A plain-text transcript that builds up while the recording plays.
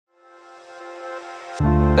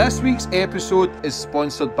This week's episode is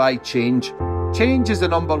sponsored by Change. Change is the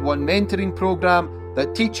 #1 mentoring program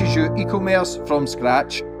that teaches you e-commerce from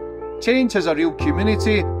scratch. Change has a real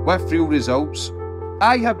community with real results.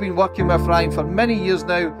 I have been working with Ryan for many years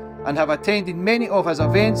now and have attended many of his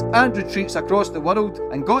events and retreats across the world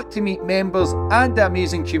and got to meet members and the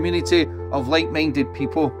amazing community of like-minded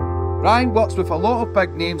people. Ryan works with a lot of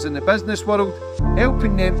big names in the business world,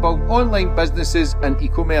 helping them build online businesses and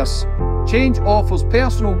e-commerce. Change offers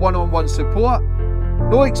personal one-on-one support,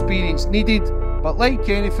 no experience needed, but like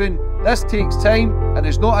anything, this takes time and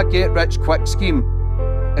is not a get-rich-quick scheme.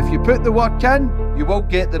 If you put the work in, you will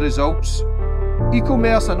get the results.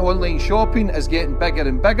 E-commerce and online shopping is getting bigger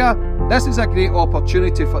and bigger. This is a great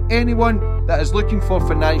opportunity for anyone that is looking for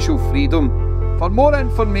financial freedom. For more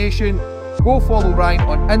information, go follow Ryan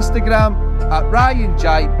on Instagram at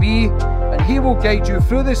RyanJB, and he will guide you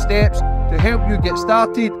through the steps to help you get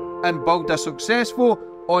started and build a successful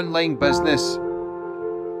online business.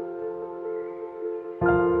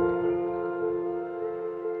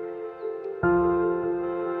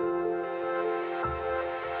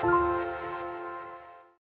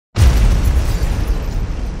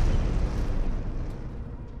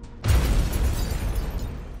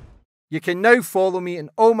 You can now follow me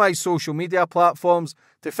on all my social media platforms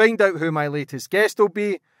to find out who my latest guest will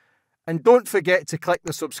be. And don't forget to click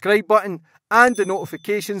the subscribe button and the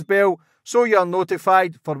notifications bell so you're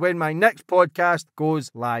notified for when my next podcast goes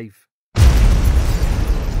live.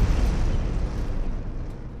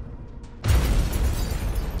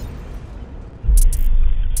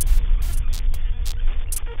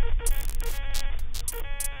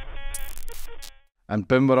 And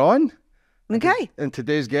boom, we're on. Okay. And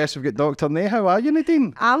today's guest, we've got Dr. Nay. How are you,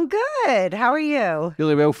 Nadine? I'm good. How are you?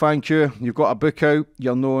 Really well, thank you. You've got a book out.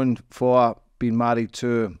 You're known for being married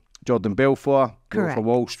to Jordan Belfort. Correct. For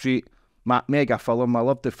Wall Street. Mega film. I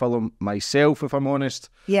love the film myself, if I'm honest.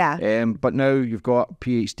 Yeah. But now you've got a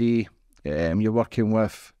PhD. You're working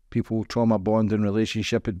with people, trauma bonding,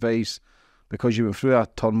 relationship advice, because you went through a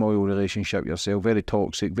turmoil relationship yourself, very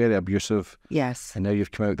toxic, very abusive. Yes. And now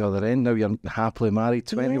you've come out the other end. Now you're happily married,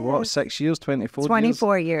 6 years, 24 years?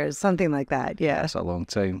 24 years, something like that, yeah. That's a long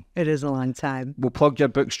time. It is a long time. We'll plug your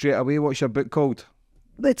book straight away. What's your book called?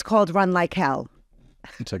 It's called Run Like Hell.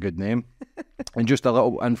 It's a good name. And just a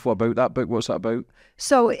little info about that book. What's that about?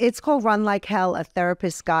 So it's called Run Like Hell, A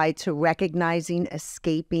Therapist's Guide to Recognizing,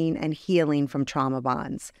 Escaping, and Healing from Trauma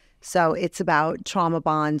Bonds. So it's about trauma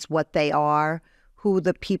bonds, what they are, who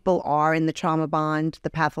the people are in the trauma bond,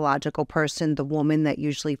 the pathological person, the woman that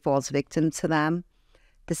usually falls victim to them,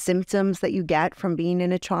 the symptoms that you get from being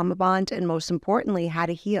in a trauma bond, and most importantly, how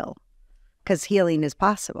to heal, because healing is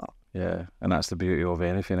possible. Yeah, and that's the beauty of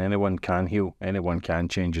anything. Anyone can heal. Anyone can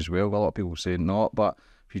change as well. A lot of people say not, but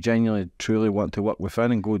if you genuinely, truly want to work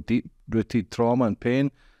within and go deep-rooted trauma and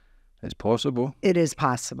pain, it's possible. It is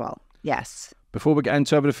possible, yes. Before we get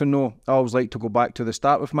into everything though, I always like to go back to the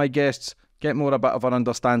start with my guests, get more a bit of an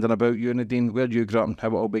understanding about you, Nadine, where you grew up and how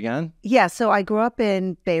it all began. Yeah, so I grew up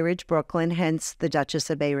in Bay Ridge, Brooklyn, hence the Duchess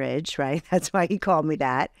of Bay Ridge, right? That's why he called me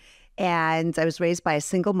that. And I was raised by a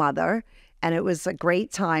single mother, and it was a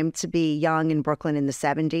great time to be young in Brooklyn in the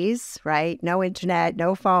 70s, right? No internet,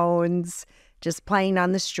 no phones, just playing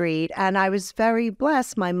on the street. And I was very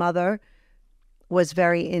blessed. My mother was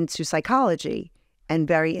very into psychology and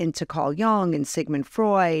very into Carl Jung and Sigmund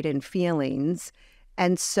Freud and feelings.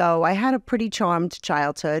 And so I had a pretty charmed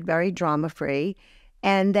childhood, very drama-free.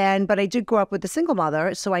 And then, but I did grow up with a single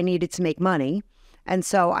mother, so I needed to make money. And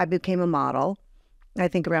so I became a model, I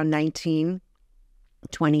think around 19,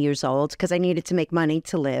 20 years old, because I needed to make money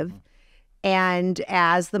to live. And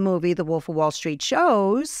as the movie The Wolf of Wall Street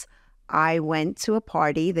shows, I went to a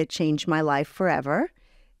party that changed my life forever.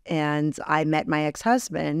 And I met my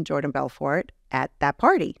ex-husband, Jordan Belfort, at that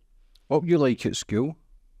party. What were you like at school?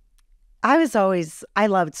 I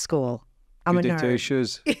loved school. I'm a nerd.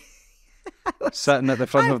 Shoes. Sitting at the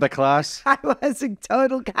front of the class. I was a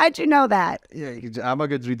total, how'd you know that? Yeah, I'm a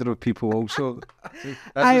good reader of people also.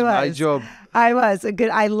 I was. My job.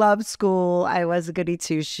 I loved school. I was a goody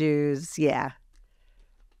two shoes. Yeah.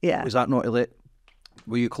 Yeah. Was that not to let,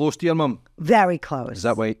 were you close to your mum? Very close. Is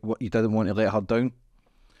that why you didn't want to let her down?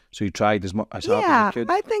 So you tried as much as hard as you could?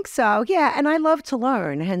 Yeah, I think so. Yeah, and I love to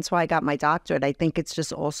learn, hence why I got my doctorate. I think it's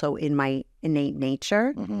just also in my innate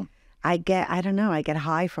nature. Mm-hmm. I get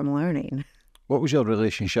high from learning. What was your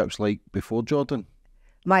relationships like before Jordan?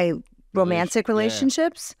 My romantic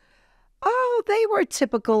relationships? Yeah. Oh, they were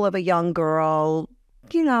typical of a young girl,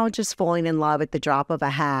 you know, just falling in love at the drop of a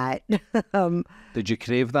hat. Did you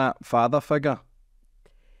crave that father figure?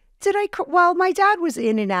 Well, my dad was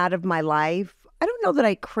in and out of my life. I don't know that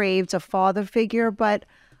I craved a father figure, but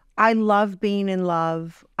I love being in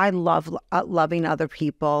love. I love loving other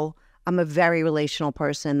people. I'm a very relational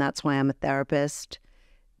person. That's why I'm a therapist.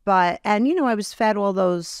 And I was fed all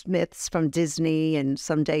those myths from Disney and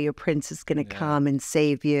someday your prince is going to come and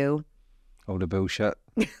save you. All the bullshit.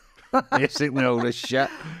 Basically all the shit.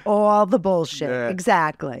 All the bullshit.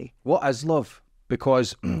 Exactly. What is love?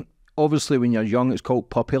 Because obviously when you're young, it's called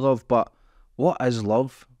puppy love, but what is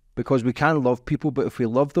love? Because we can love people, but if we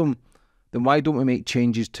love them, then why don't we make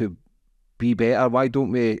changes to be better? Why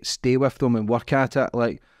don't we stay with them and work at it?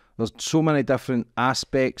 Like, there's so many different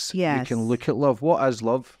aspects we can look at love. What is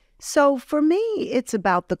love? So for me, it's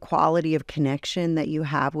about the quality of connection that you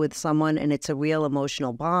have with someone, and it's a real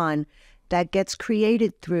emotional bond that gets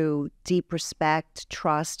created through deep respect,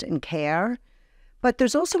 trust, and care. But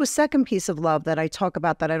there's also a second piece of love that I talk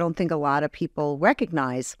about that I don't think a lot of people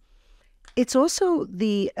recognize. It's also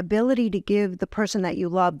the ability to give the person that you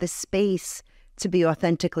love the space to be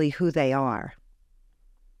authentically who they are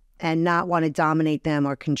and not want to dominate them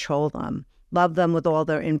or control them. Love them with all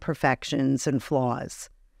their imperfections and flaws.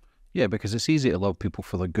 Yeah, because it's easy to love people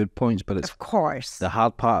for their good points, but it's of course the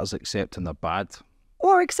hard part is accepting their bad.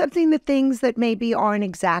 Or accepting the things that maybe aren't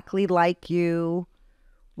exactly like you,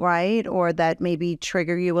 right? Or that maybe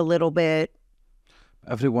trigger you a little bit.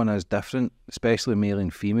 Everyone is different, especially male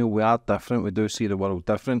and female. We are different. We do see the world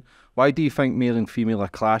different. Why do you think male and female are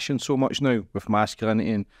clashing so much now with masculinity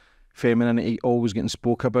and femininity always getting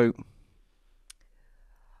spoke about?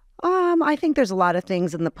 I think there's a lot of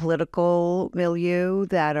things in the political milieu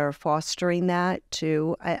that are fostering that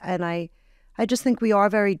too. I just think we are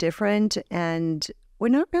very different, and we're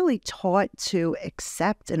not really taught to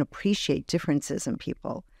accept and appreciate differences in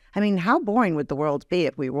people. I mean, how boring would the world be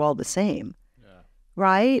if we were all the same?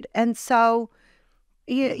 Right? And so,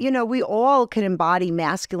 we all can embody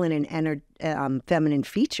masculine and feminine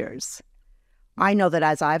features. I know that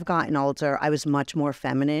as I've gotten older, I was much more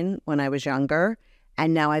feminine when I was younger.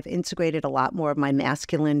 And now I've integrated a lot more of my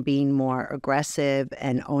masculine being more aggressive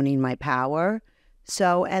and owning my power.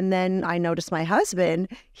 So, and then I noticed my husband,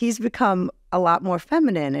 he's become a lot more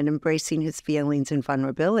feminine and embracing his feelings and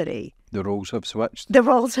vulnerability. The roles have switched. The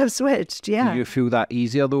roles have switched, yeah. Do you feel that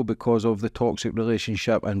easier though because of the toxic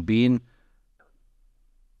relationship and being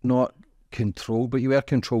not controlled, but you were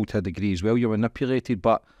controlled to a degree as well, you were manipulated,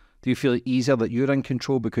 but do you feel it easier that you're in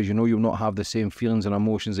control because you'll not have the same feelings and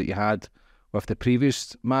emotions that you had with the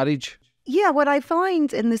previous marriage? Yeah, what I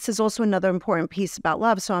find, and this is also another important piece about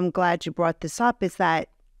love, so I'm glad you brought this up, is that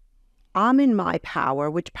I'm in my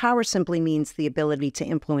power, which power simply means the ability to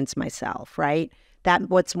influence myself, right?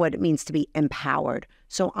 That's what it means to be empowered.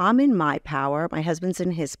 So I'm in my power, my husband's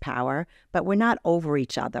in his power, but we're not over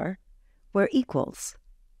each other. We're equals.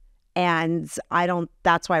 And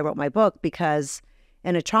that's why I wrote my book, because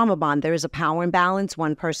in a trauma bond, there is a power imbalance.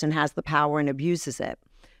 One person has the power and abuses it.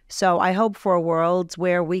 So I hope for a world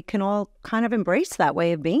where we can all kind of embrace that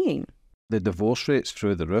way of being. The divorce rate's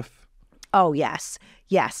through the roof. Oh, yes.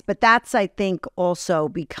 Yes. But that's, I think, also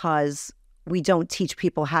because we don't teach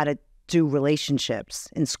people how to do relationships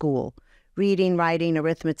in school. Reading, writing,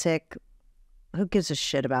 arithmetic. Who gives a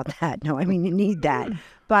shit about that? No, I mean, you need that.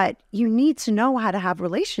 But you need to know how to have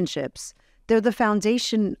relationships. They're the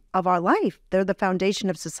foundation of our life. They're the foundation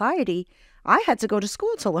of society. I had to go to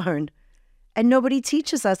school to learn. And nobody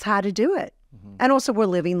teaches us how to do it. Mm-hmm. And also we're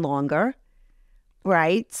living longer,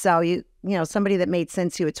 right? So, somebody that made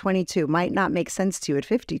sense to you at 22 might not make sense to you at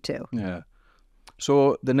 52. Yeah.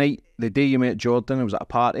 So the day you met Jordan, it was at a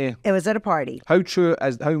party? It was at a party.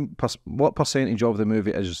 What percentage of the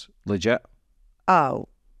movie is legit? Oh,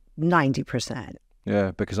 90%.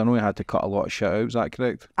 Yeah, because I know you had to cut a lot of shit out. Is that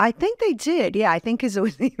correct? I think they did. Yeah, I think because it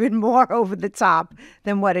was even more over the top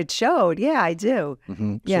than what it showed. Yeah, I do.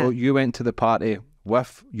 Mm-hmm. Yeah. So you went to the party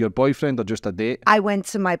with your boyfriend or just a date? I went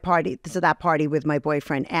to that party with my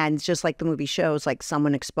boyfriend, and just like the movie shows, like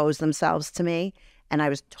someone exposed themselves to me, and I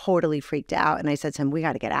was totally freaked out. And I said to him, "We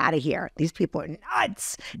got to get out of here. These people are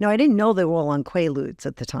nuts." No, I didn't know they were all on Quaaludes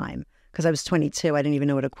at the time because I was 22. I didn't even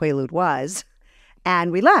know what a Quaalude was,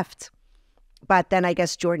 and we left. But then I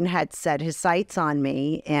guess Jordan had set his sights on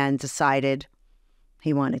me and decided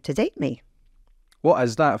he wanted to date me. What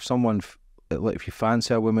is that? If you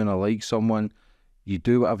fancy a woman or like someone, you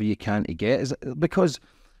do whatever you can to get? Is it, because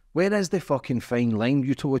where is the fucking fine line?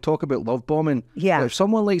 We talk about love bombing. Yeah. If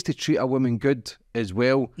someone likes to treat a woman good as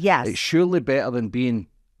well, yes, it's surely better than being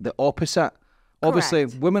the opposite. Correct. Obviously,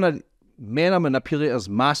 men are manipulators,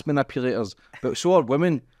 mass manipulators, but so are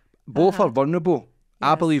women. Both are vulnerable.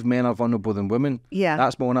 Yes. I believe men are vulnerable than women. Yeah.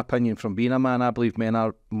 That's my own opinion from being a man. I believe men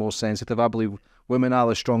are more sensitive. I believe women are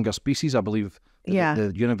the stronger species. I believe Yeah.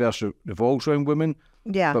 The universe revolves around women.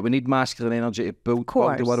 Yeah. But we need masculine energy to build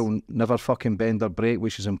the world, never fucking bend or break,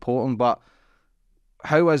 which is important. But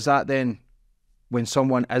how is that then when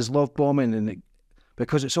someone is love bombing?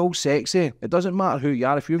 Because it's all sexy. It doesn't matter who you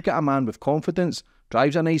are. If you've got a man with confidence,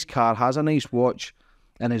 drives a nice car, has a nice watch,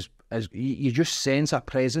 and you just sense a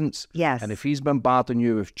presence. Yes. And if he's bombarding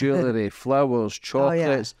you with jewellery, flowers,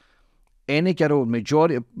 chocolates, any girl,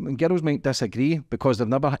 majority of girls might disagree because they've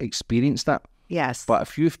never experienced that. Yes. But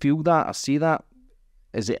if you feel that or see that,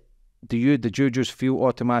 did you just feel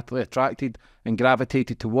automatically attracted and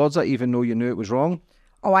gravitated towards it even though you knew it was wrong?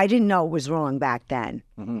 Oh, I didn't know it was wrong back then.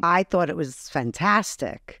 I thought it was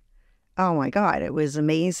fantastic. Oh my God, it was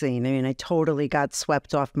amazing. I mean, I totally got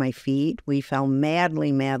swept off my feet. We fell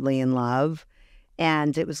madly, madly in love.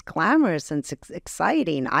 And it was glamorous and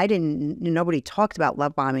exciting. Nobody talked about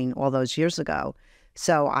love bombing all those years ago.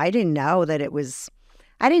 So I didn't know that it was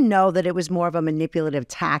more of a manipulative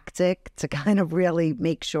tactic to kind of really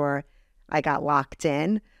make sure I got locked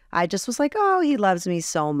in. I just was like, oh, he loves me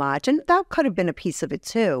so much. And that could have been a piece of it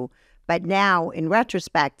too. But now, in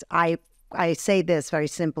retrospect, I say this very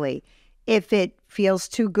simply. If it feels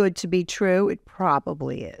too good to be true, it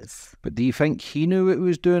probably is. But do you think he knew what he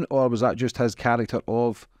was doing, or was that just his character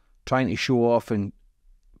of trying to show off and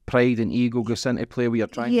pride and ego goes into play where you're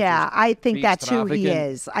trying to I think that's who he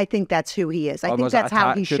is. I think that's who he is. I think that's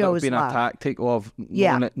how he shows been love. A tactic of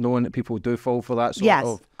knowing that people do fall for that sort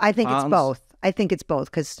of I think patterns? It's both. I think it's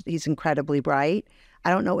both because he's incredibly bright.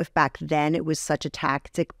 I don't know if back then it was such a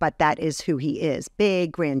tactic, but that is who he is.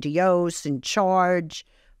 Big, grandiose, in charge,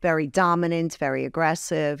 very dominant, very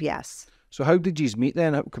aggressive, yes. So how did you meet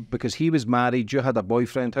then? Because he was married, you had a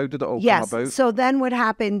boyfriend. How did it all come about? So then what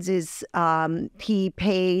happens is he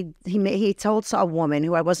told a woman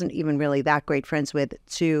who I wasn't even really that great friends with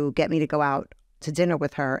to get me to go out to dinner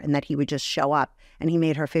with her and that he would just show up. And he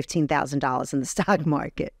made her $15,000 in the stock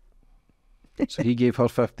market. So he gave her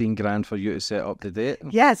 15 grand for you to set up the date?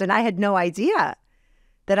 Yes, and I had no idea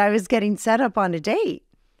that I was getting set up on a date.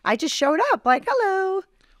 I just showed up like, hello.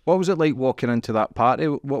 What was it like walking into that party?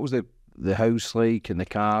 What was the house like and the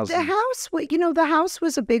cars? The house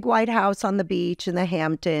was a big white house on the beach in the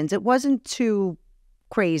Hamptons. It wasn't too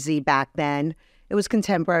crazy back then. It was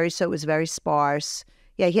contemporary, so it was very sparse.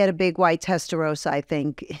 Yeah, he had a big white Testarossa, I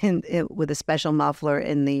think, with a special muffler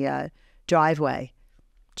in the driveway.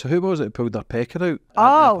 So who was it who pulled their pecker out?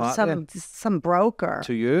 Oh, some broker.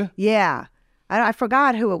 To you? Yeah. I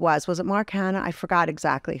forgot who it was. Was it Mark Hanna? I forgot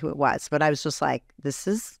exactly who it was. But I was just like, this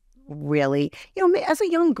is really, as a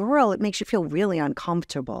young girl, it makes you feel really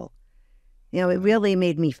uncomfortable. It really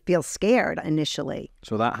made me feel scared initially.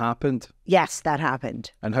 So that happened? Yes, that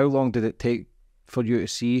happened. And how long did it take for you to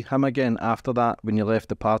see him again after that when you left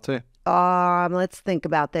the party? Let's think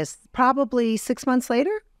about this. Probably 6 months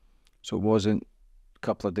later. So it wasn't a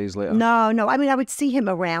couple of days later? No. I mean, I would see him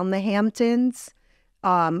around the Hamptons.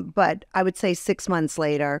 But I would say 6 months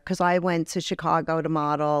later, because I went to Chicago to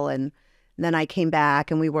model and then I came back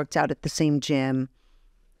and we worked out at the same gym.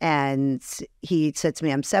 And he said to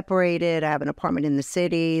me, I'm separated. I have an apartment in the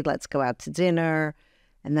city. Let's go out to dinner.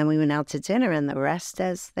 And then we went out to dinner and the rest,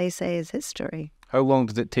 as they say, is history. How long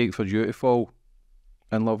did it take for you to fall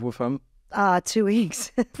in love with him? 2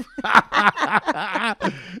 weeks.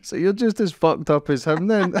 So you're just as fucked up as him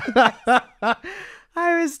then?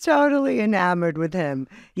 I was totally enamored with him.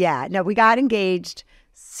 Yeah, no, we got engaged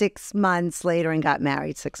 6 months later and got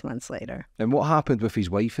married 6 months later. And what happened with his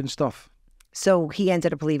wife and stuff? So he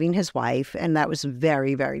ended up leaving his wife, and that was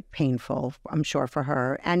very, very painful, I'm sure, for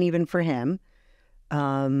her and even for him.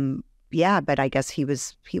 But I guess he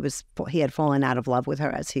had fallen out of love with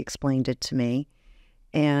her, as he explained it to me.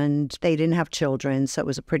 And they didn't have children, so it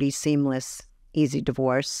was a pretty seamless, easy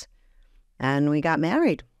divorce. And we got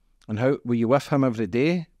married. And how were you with him every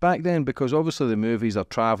day back then? Because obviously the movies are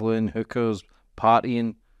traveling, hookers,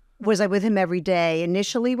 partying. Was I with him every day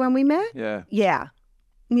initially when we met? Yeah.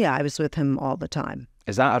 Yeah, I was with him all the time.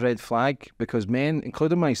 Is that a red flag? Because men,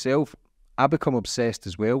 including myself, I become obsessed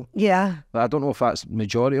as well. Yeah. I don't know if that's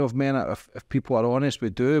majority of men. If people are honest, we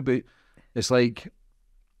do. But it's like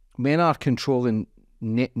men are controlling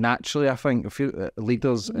naturally, I think.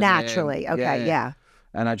 Leaders. Naturally. Okay, yeah.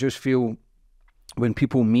 And I just feel when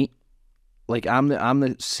people meet, like I'm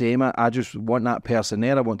the same. I just want that person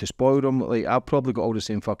there. I want to spoil them. Like I've probably got all the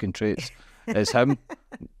same fucking traits as him.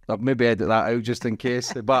 I'll maybe edit that out just in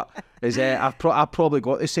case. But I've probably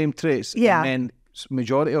got the same traits. Yeah. And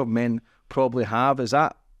majority of men probably have. Is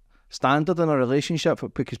that standard in a relationship?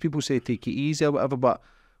 Because people say take it easy or whatever, but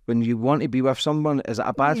when you want to be with someone, is it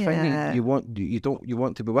a bad thing? You want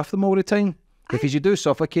to be with them all the time? Because you do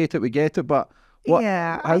suffocate it, we get it, but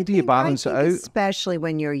How do you balance it out? Especially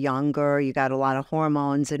when you're younger, you got a lot of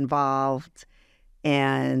hormones involved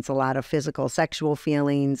and a lot of physical, sexual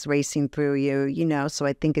feelings racing through you, you know, so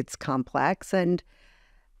I think it's complex. And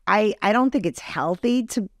I don't think it's healthy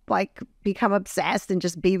to like become obsessed and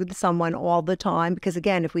just be with someone all the time. Because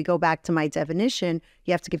again, if we go back to my definition,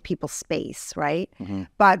 you have to give people space, right? Mm-hmm.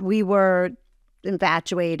 But we were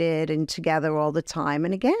infatuated and together all the time.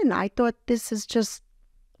 And again, I thought this is just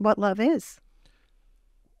what love is.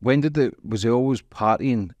 Was he always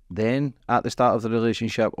partying then at the start of the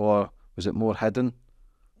relationship, or was it more hidden?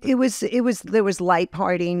 There was light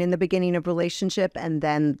partying in the beginning of relationship, and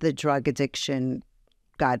then the drug addiction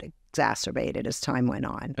got exacerbated as time went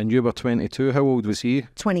on. And you were 22. How old was he?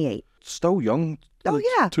 28. Still young. Oh,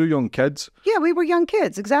 yeah. 2 young kids. Yeah, we were young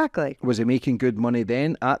kids, exactly. Was he making good money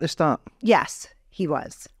then at the start? Yes, he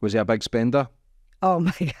was. Was he a big spender? Oh,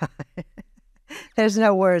 my God. There's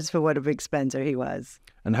no words for what a big spender he was.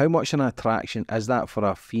 And how much an attraction is that for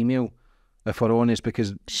a female, if we're honest?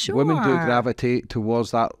 Because women do gravitate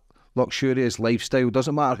towards that luxurious lifestyle.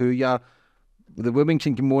 Doesn't matter who you are. The women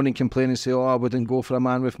can moan and complain and say, oh, I wouldn't go for a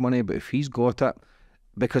man with money. But if he's got it,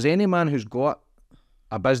 because any man who's got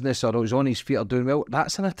a business or who's on his feet or doing well,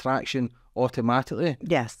 that's an attraction automatically.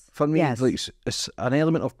 Yes. For me, yes. Like, it's an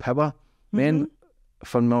element of power. Men,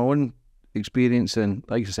 from my own experience, and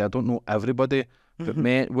like I said, I don't know everybody, but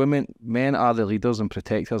men are the leaders and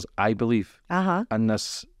protectors, I believe. And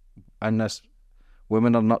this,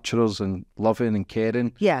 women are nurturers and loving and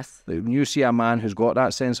caring. Yes. When you see a man who's got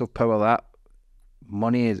that sense of power, that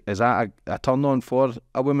money, is that a turn on for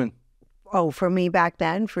a woman? Oh, for me back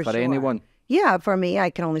then, for sure. For anyone? Yeah, for me,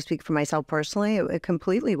 I can only speak for myself personally. It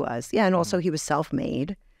completely was. Yeah, and also he was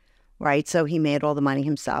self-made, right? So he made all the money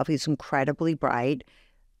himself. He's incredibly bright.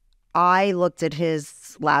 I looked at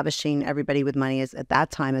his lavishing everybody with money at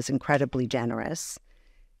that time as incredibly generous.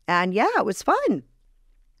 And yeah, it was fun.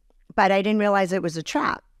 But I didn't realize it was a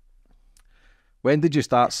trap. When did you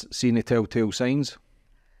start seeing the telltale signs?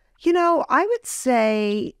 You know, I would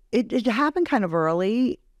say it happened kind of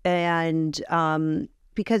early. And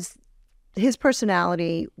because his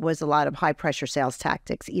personality was a lot of high pressure sales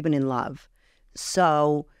tactics, even in love.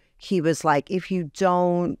 So he was like, if you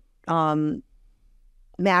don't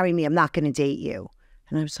marry me, I'm not going to date you.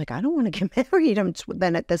 And I was like, I don't want to get married.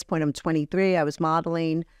 Then at this point, I'm 23. I was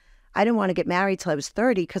modeling. I didn't want to get married till I was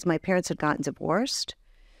 30 because my parents had gotten divorced.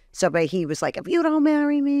 So but he was like, if you don't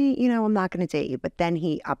marry me, you know, I'm not going to date you. But then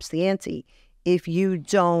he ups the ante. If you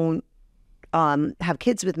don't have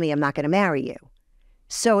kids with me, I'm not going to marry you.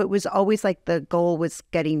 So it was always like the goal was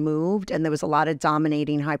getting moved, and there was a lot of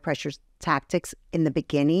dominating high pressure tactics in the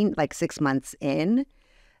beginning, like 6 months in.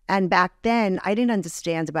 And back then, I didn't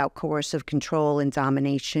understand about coercive control and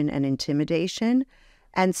domination and intimidation.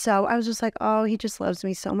 And so I was just like, oh, he just loves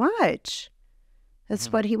me so much.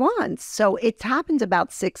 That's what he wants. So it happened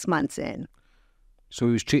about 6 months in. So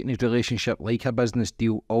he was treating his relationship like a business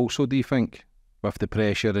deal also, do you think? With the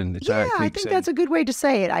pressure and the tactics. Yeah, I think that's a good way to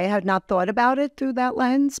say it. I had not thought about it through that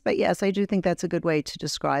lens, but yes, I do think that's a good way to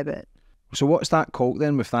describe it. So what's that called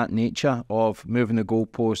then, with that nature of moving the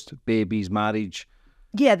goalpost, babies, marriage?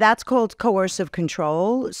 Yeah, that's called coercive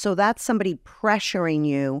control. So that's somebody pressuring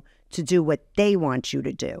you to do what they want you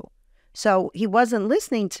to do. So he wasn't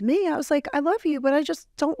listening to me. I was like, I love you, but I just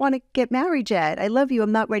don't want to get married yet. I love you.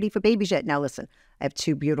 I'm not ready for babies yet. Now listen, I have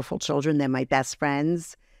 2 beautiful children. They're my best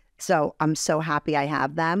friends. So I'm so happy I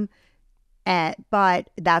have them. But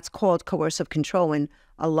that's called coercive control, when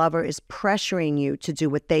a lover is pressuring you to do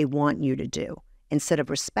what they want you to do instead of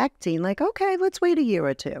respecting, like, okay, let's wait a year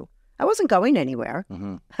or 2. I wasn't going anywhere.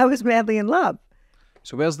 I was madly in love.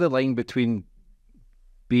 So where's the line between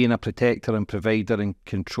being a protector and provider and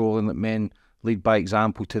controlling, that men lead by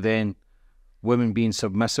example, to then women being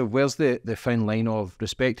submissive? Where's the fine line of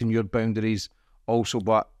respecting your boundaries also,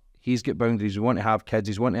 but he's got boundaries. We want to have kids.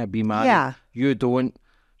 He's wanting to be married. Yeah. You don't.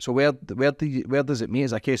 So where does it meet?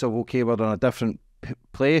 Is it a case of, okay, we're on a different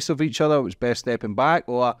place of each other, it's best stepping back,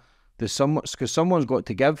 or there's because someone's got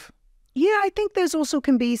to give? Yeah, I think there's also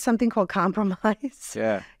can be something called compromise.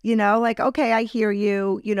 Yeah. You know, like, okay, I hear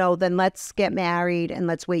you, you know, then let's get married and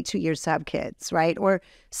let's wait 2 years to have kids, right? Or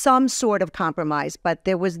some sort of compromise, but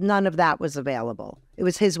there was none of that was available. It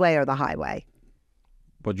was his way or the highway.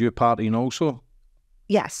 Were you partying also?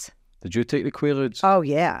 Yes. Did you take the Quaaludes? Oh,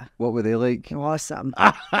 yeah. What were they like? Awesome.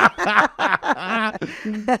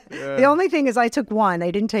 The only thing is I took 1.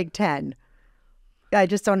 I didn't take 10. I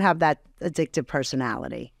just don't have that addictive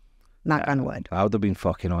personality. Knock on wood. I would have been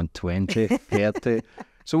fucking on 20, 30.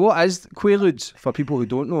 So what is Quaaludes for people who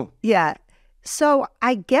don't know? Yeah. So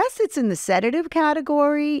I guess it's in the sedative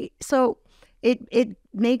category. So it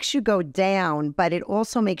makes you go down, but it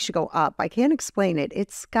also makes you go up. I can't explain it.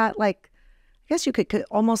 It's got like, I guess you could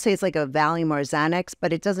almost say it's like a Valium or a Xanax,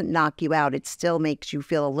 but it doesn't knock you out. It still makes you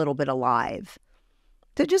feel a little bit alive.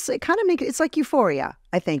 It kind of it's like euphoria,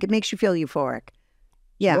 I think. It makes you feel euphoric.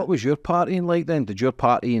 Yeah. What was your partying like then? Did your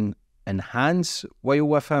partying enhance while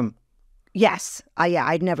with him? Yes. Yeah,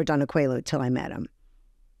 I'd never done a Quaalude till I met him.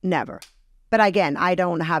 Never. But again, I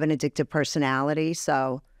don't have an addictive personality,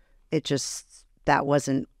 so it just, that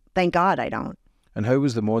wasn't, thank God I don't. And how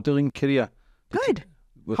was the modelling career? Good.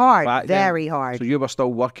 Hard, very then? hard. So you were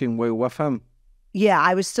still working while with him? Yeah,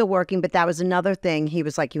 I was still working, but that was another thing. He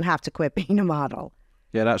was like, you have to quit being a model.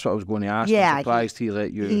 Yeah, that's what I was going to ask. Yeah, I'm surprised he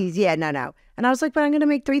let you. Yeah, no. And I was like, but I'm going to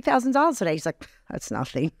make $3,000 today. He's like, that's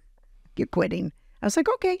nothing. You're quitting. I was like,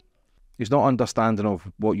 okay. He's not understanding of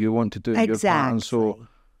what you want to do in your pattern. So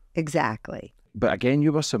exactly. But again,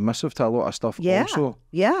 you were submissive to a lot of stuff also.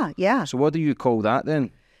 Yeah. So what do you call that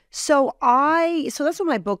then? So that's what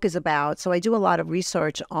my book is about. So I do a lot of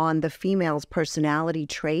research on the female's personality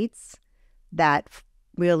traits that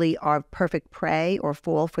really are perfect prey or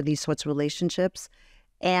fall for these sorts of relationships.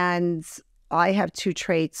 And I have two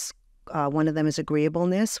traits. One of them is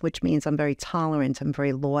agreeableness, which means I'm very tolerant, I'm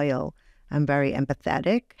very loyal, I'm very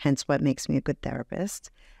empathetic, hence what makes me a good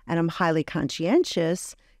therapist. And I'm highly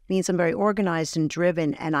conscientious, means I'm very organized and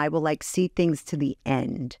driven, and I will like see things to the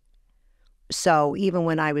end. So even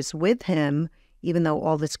when I was with him, even though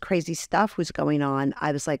all this crazy stuff was going on,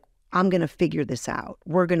 I was like, I'm going to figure this out.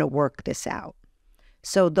 We're going to work this out.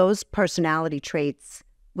 So those personality traits,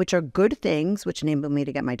 which are good things, which enabled me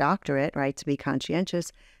to get my doctorate, right, to be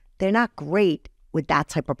conscientious, they're not great with that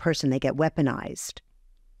type of person. They get weaponized.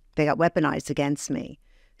 They got weaponized against me.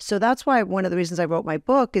 So that's why one of the reasons I wrote my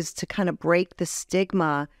book is to kind of break the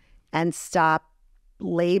stigma and stop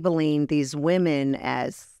labeling these women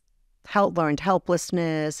as learned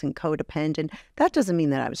helplessness and codependent. That doesn't mean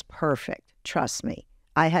that I was perfect. Trust me.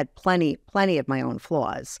 I had plenty of my own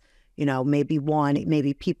flaws. You know,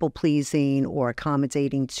 maybe people pleasing or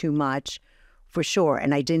accommodating too much, for sure.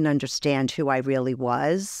 And I didn't understand who I really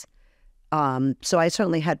was. So I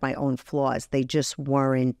certainly had my own flaws. They just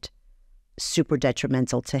weren't super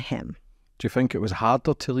detrimental to him. Do you think it was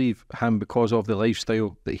harder to leave him because of the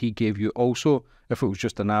lifestyle that he gave you also? If it was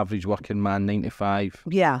just an average working man, 9 to 5?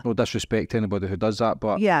 Yeah. No disrespect to anybody who does that,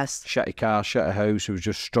 but yes, shitty car, shitty house, who was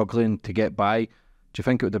just struggling to get by. Do you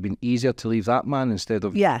think it would have been easier to leave that man instead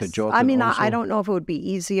of the job? I mean, I don't know if it would be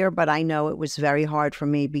easier, but I know it was very hard for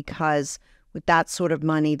me because with that sort of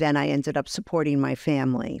money, then I ended up supporting my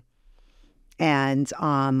family. And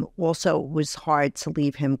also it was hard to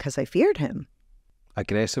leave him because I feared him.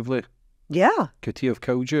 Aggressively? Yeah. Could he have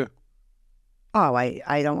killed you? Oh,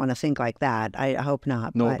 I don't want to think like that. I hope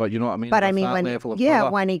not. No, but you know what I mean? But I mean,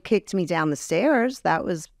 when he kicked me down the stairs, that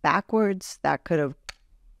was backwards. That could have,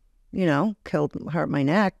 hurt my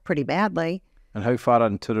neck pretty badly. And how far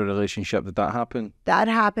into the relationship did that happen? That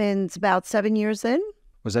happened about 7 years in.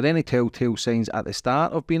 Was there any telltale signs at the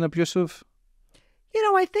start of being abusive?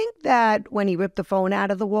 I think that when he ripped the phone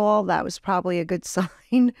out of the wall, that was probably a good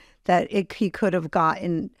sign that he could have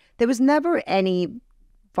gotten. There was never any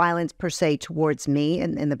violence per se towards me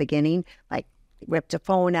in the beginning, like ripped a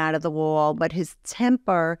phone out of the wall. But his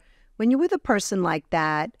temper, when you're with a person like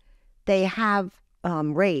that, they have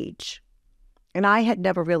rage. And I had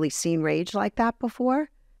never really seen rage like that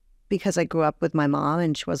before because I grew up with my mom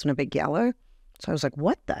and she wasn't a big yeller. So I was like,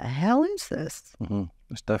 what the hell is this? Mm-hmm.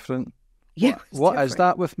 It's different. Yeah. What is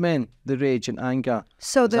that with men, the rage and anger?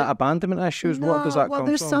 So is that abandonment issues? No, what does that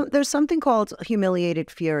come from? There's something called humiliated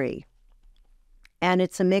fury. And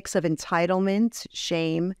it's a mix of entitlement,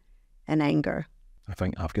 shame, and anger. I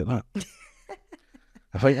think I've got that.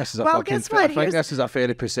 I think this is this is a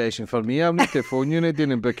therapy session for me. I need to phone you,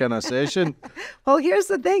 Nadine, and book in a session. Well, here's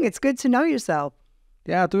the thing. It's good to know yourself.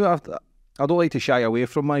 Yeah, I do. I don't like to shy away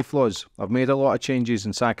from my flaws. I've made a lot of changes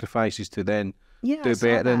and sacrifices to then do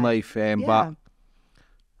better in life. But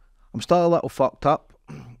I'm still a little fucked up.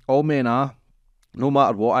 All men are. No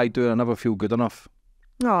matter what I do, I never feel good enough.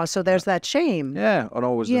 Oh, so there's that shame. Yeah, and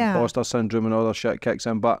always the imposter syndrome and all that shit kicks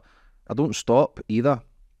in. But I don't stop either.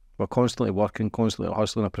 We're constantly working, constantly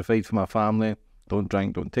hustling. I provide for my family. Don't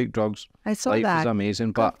drink, don't take drugs. I saw life that. Life is amazing.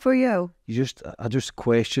 Good but for you. I just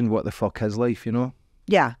question what the fuck is life,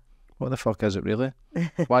 Yeah. What the fuck is it really?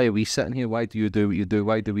 Why are we sitting here? Why do you do what you do?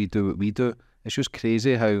 Why do we do what we do? It's just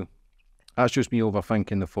crazy how that's just me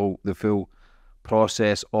overthinking the full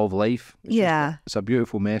process of life. It's a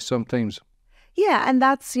beautiful mess sometimes. Yeah, and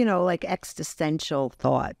that's, like existential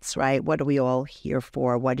thoughts, right? What are we all here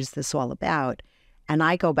for? What is this all about? And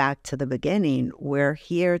I go back to the beginning. We're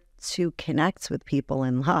here to connect with people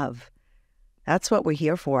in love. That's what we're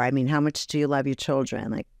here for. I mean, how much do you love your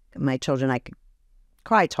children? Like my children, I could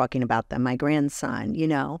cry talking about them, my grandson, you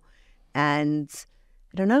know. And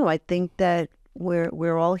I don't know, I think that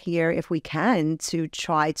we're all here, if we can, to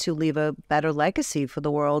try to leave a better legacy for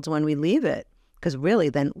the world when we leave it. Because really,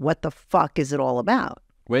 then what the fuck is it all about?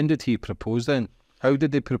 When did he propose then? How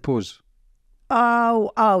did they propose?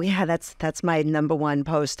 Oh yeah, that's my number one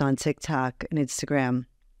post on TikTok and Instagram.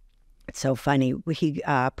 It's so funny. He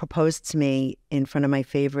proposed to me in front of my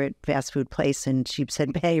favorite fast food place in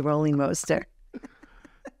Sheepshead Bay, Rolling Roaster.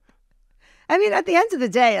 I mean, at the end of the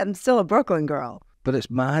day, I'm still a Brooklyn girl. But it's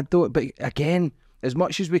mad though. But again, as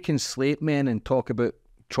much as we can slate men and talk about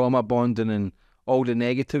trauma bonding and all the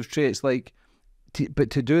negative traits, like, but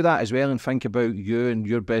to do that as well and think about you and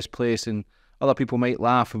your best place, and other people might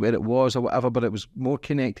laugh at where it was or whatever, but it was more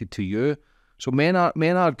connected to you. So men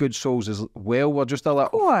are good souls as well. We're just a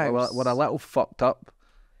little, we're a little fucked up.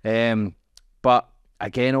 But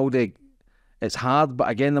again, it's hard. But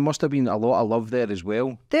again, there must have been a lot of love there as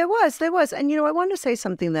well. There was. And, you know, I want to say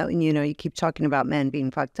something though, and, you know, you keep talking about men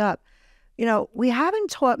being fucked up. You know, we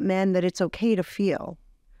haven't taught men that it's okay to feel.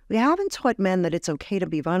 We haven't taught men that it's okay to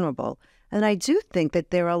be vulnerable. And I do think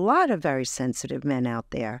that there are a lot of very sensitive men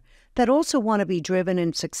out there that also want to be driven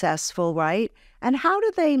and successful, right? And how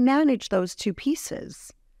do they manage those two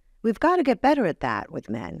pieces? We've got to get better at that with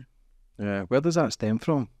men. Yeah, where does that stem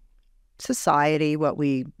from? Society,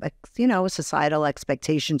 societal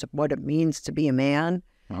expectations of what it means to be a man.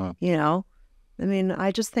 You know, I mean,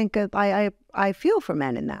 I just think I feel for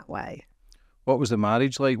men in that way. What was the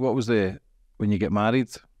marriage like? What was when you get married?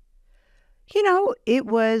 You know,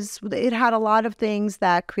 it had a lot of things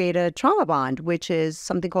that create a trauma bond, which is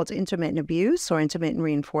something called intermittent abuse or intermittent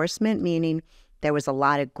reinforcement, meaning there was a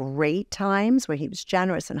lot of great times where he was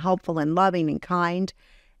generous and helpful and loving and kind.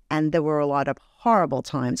 And there were a lot of horrible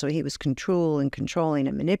times where he was controlling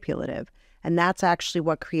and manipulative. And that's actually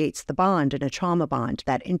what creates the bond in a trauma bond,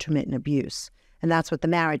 that intermittent abuse. And that's what the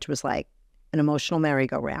marriage was like, an emotional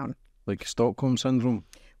merry-go-round. Like Stockholm Syndrome?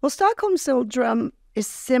 Well, Stockholm Syndrome is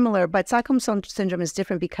similar, but Stockholm Syndrome is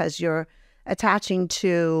different because you're attaching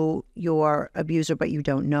to your abuser, but you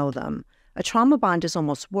don't know them. A trauma bond is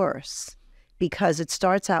almost worse because it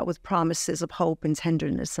starts out with promises of hope and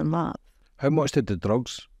tenderness and love. How much did the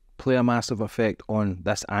drugs play a massive effect on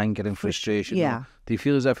this anger and frustration? Yeah. Do you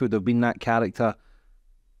feel as if it would have been that character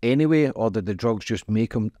anyway, or did the drugs just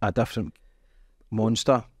make him a different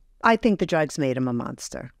monster? I think the drugs made him a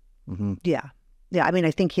monster. Mm-hmm. Yeah. Yeah, I mean,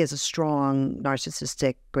 I think he has a strong,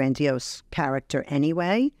 narcissistic, grandiose character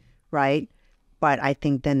anyway, right? But I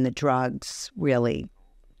think then the drugs really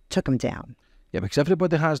took him down. Yeah, because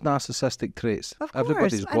everybody has narcissistic traits. Of course.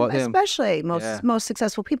 Everybody's got them. Especially most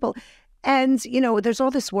successful people. And, you know, there's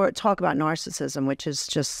all this talk about narcissism, which is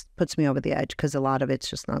just puts me over the edge because a lot of it's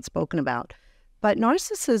just not spoken about. But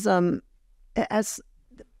narcissism, as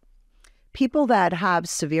people that have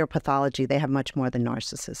severe pathology, they have much more than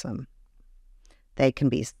narcissism. They can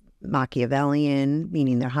be Machiavellian,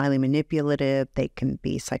 meaning they're highly manipulative. They can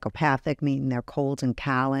be psychopathic, meaning they're cold and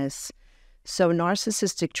callous. So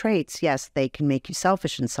narcissistic traits, yes, they can make you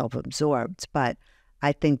selfish and self-absorbed, but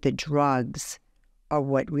I think the drugs are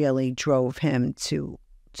what really drove him to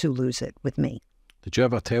lose it with me. Did you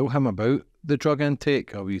ever tell him about the drug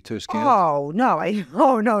intake, or were you too scared? Oh, no.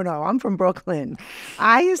 No. I'm from Brooklyn.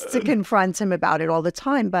 I used to confront him about it all the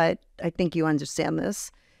time, but I think you understand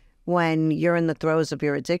this. When you're in the throes of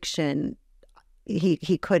your addiction,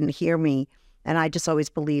 he couldn't hear me. And I just always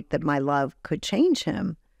believed that my love could change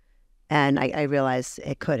him. And I realized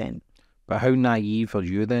it couldn't. But how naive are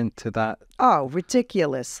you then to that? Oh,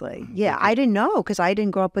 ridiculously. Yeah, I didn't know because I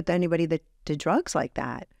didn't grow up with anybody that did drugs like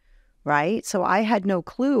that, right? So I had no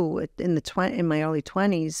clue in my early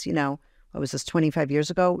 20s, you know, what was this, 25 years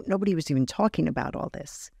ago? Nobody was even talking about all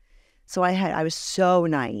this. So I was so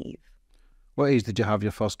naive. What age did you have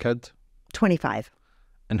your first kid? 25.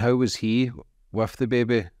 And how was he with the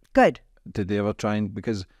baby? Good. Did they ever try and...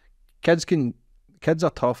 Because kids are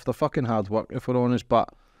tough. They're fucking hard work, if we're honest, but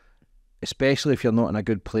especially if you're not in a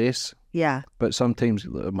good place. Yeah. But sometimes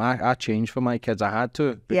I changed for my kids. I had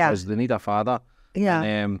to because they need a father. Yeah.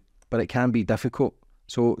 And, but it can be difficult.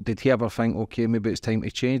 So did he ever think, okay, maybe it's time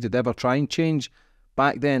to change? Did they ever try and change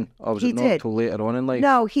back then, or was it not till later on in life?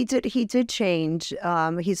 No, he did change.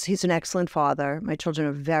 He's an excellent father. My children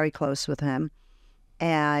are very close with him.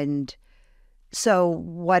 And so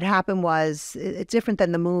what happened was, it's different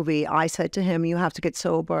than the movie. I said to him, you have to get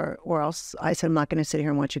sober, or else I said, I'm not going to sit here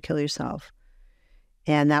and watch you kill yourself.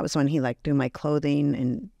 And that was when he like threw my clothing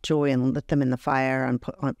and jewelry and lit them in the fire and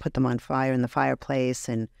put them on fire in the fireplace.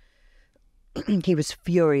 And he was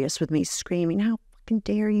furious with me, screaming, "How fucking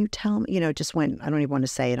dare you tell me?" Just went, I don't even want to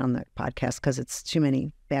say it on the podcast because it's too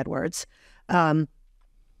many bad words. And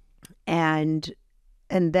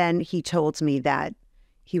then he told me that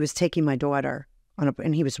he was taking my daughter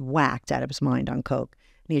and he was whacked out of his mind on coke.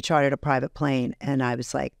 And he chartered a private plane. And I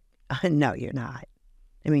was like, no, you're not.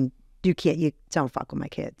 I mean, you don't fuck with my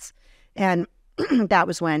kids. And that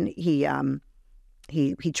was when he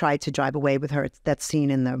tried to drive away with her. It's that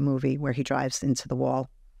scene in the movie where he drives into the wall.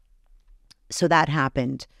 So that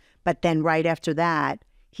happened. But then right after that,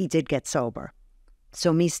 he did get sober.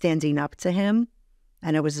 So me standing up to him,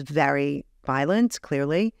 and it was very violent,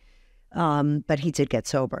 clearly, but he did get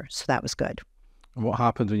sober. So that was good. And what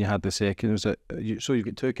happened when you had the second? Was it so you've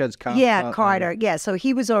got two kids? Carter. Yeah, so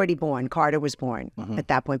he was already born. Carter was born at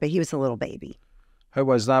that point, but he was a little baby. How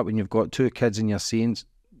was that when you've got two kids and you're seeing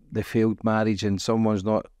the failed marriage and someone's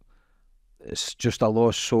not? It's just a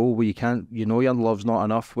lost soul where your love's not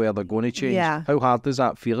enough, where they're going to change. Yeah. How hard is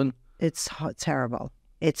that feeling? It's terrible.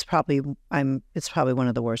 It's probably one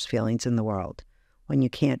of the worst feelings in the world when you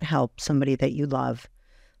can't help somebody that you love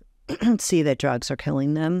see that drugs are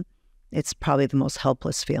killing them. It's probably the most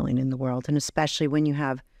helpless feeling in the world, and especially when you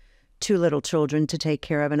have two little children to take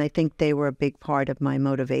care of. And I think they were a big part of my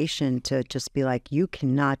motivation to just be like, you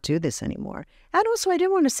cannot do this anymore. And also, I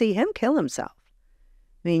didn't want to see him kill himself.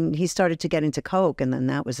 I mean, he started to get into coke, and then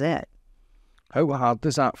that was it. How hard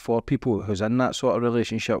is that for people who's in that sort of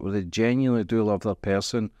relationship where they genuinely do love their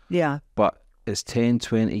person? Yeah. But it's 10,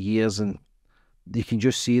 20 years and you can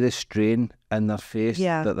just see the strain in their face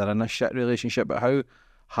that they're in a shit relationship. But how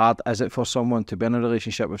hard is it for someone to be in a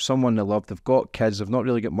relationship with someone they love? They've got kids, they've not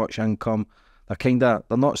really got much income. They're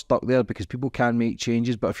not stuck there because people can make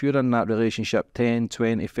changes. But if you're in that relationship 10,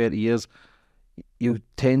 20, 30 years, you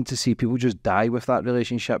tend to see people just die with that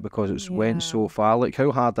relationship because it's went so far. Like,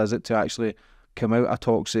 how hard is it to actually come out a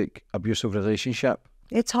toxic, abusive relationship?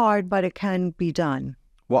 It's hard, but it can be done.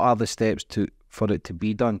 What are the steps for it to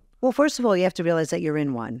be done? Well, first of all, you have to realize that you're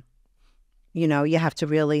in one. You have to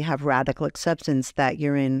really have radical acceptance that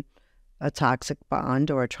you're in a toxic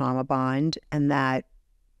bond or a trauma bond and that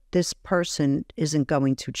this person isn't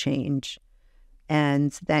going to change.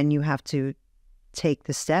 And then you have to take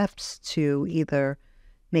the steps to either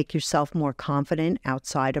make yourself more confident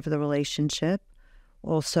outside of the relationship,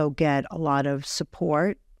 also get a lot of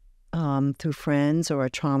support through friends or a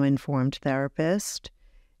trauma-informed therapist,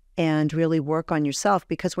 and really work on yourself.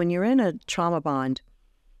 Because when you're in a trauma bond,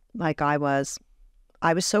 like I was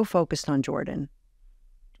so focused on Jordan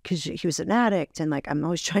because he was an addict, and like I'm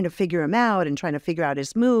always trying to figure him out and trying to figure out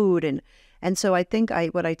his mood. And so I think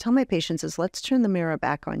what I tell my patients is, let's turn the mirror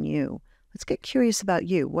back on you. Let's get curious about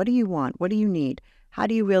you. What do you want? What do you need? How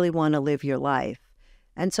do you really want to live your life?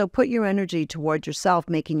 And so put your energy toward yourself,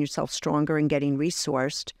 making yourself stronger and getting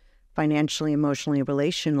resourced financially, emotionally,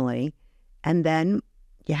 relationally. And then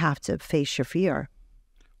you have to face your fear.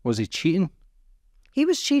 Was he cheating? He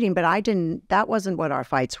was cheating, but that wasn't what our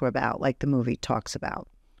fights were about, like the movie talks about.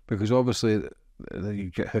 Because obviously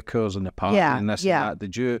you get hookers in the party and this and that.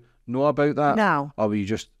 Did you know about that? No. Or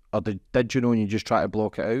did you know and you just try to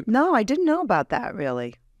block it out? No, I didn't know about that,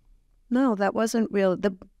 really. No, that wasn't real.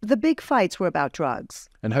 The big fights were about drugs.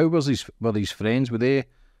 And how were these friends? Were they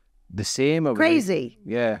the same? Or crazy.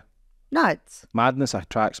 Yeah. Nuts. Madness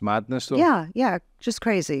attracts madness, though. Yeah. Just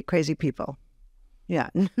crazy people. Yeah.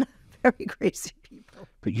 Very crazy people.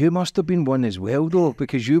 But you must have been one as well, though,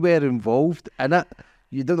 because you were involved in it.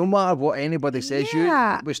 No matter what anybody says,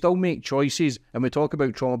 we still make choices, and we talk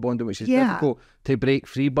about trauma bonding, which is difficult to break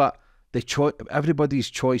free, but everybody's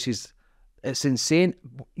choices, it's insane.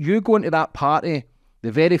 You going to that party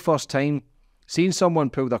the very first time, seeing someone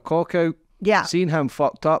pull their cock out, seeing him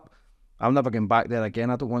fucked up, I'm never going back there again.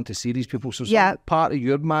 I don't want to see these people. So part of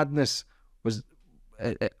your madness was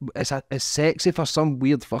it's sexy for some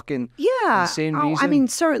weird fucking insane reason. I mean,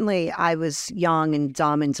 certainly I was young and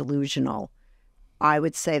dumb and delusional. I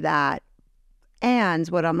would say that. And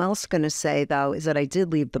what I'm else going to say, though, is that I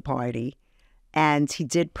did leave the party and he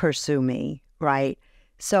did pursue me, right?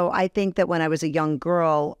 So I think that when I was a young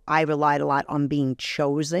girl, I relied a lot on being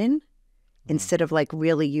chosen instead of like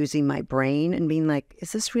really using my brain and being like,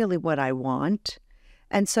 is this really what I want?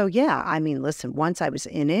 And so, I mean, listen, once I was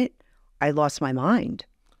in it, I lost my mind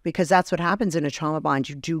because that's what happens in a trauma bond.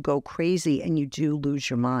 You do go crazy and you do lose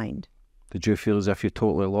your mind. Did you feel as if you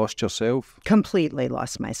totally lost yourself? Completely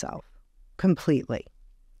lost myself. Completely.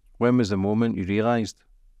 When was the moment you realised?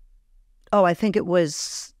 Oh, I think it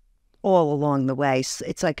was all along the way.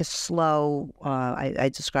 It's like a slow, I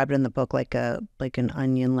describe it in the book like an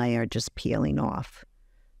onion layer just peeling off,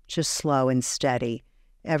 just slow and steady.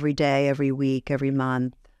 Every day, every week, every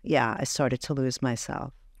month. Yeah, I started to lose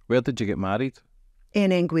myself. Where did you get married?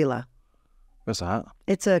 In Anguilla. Where's that?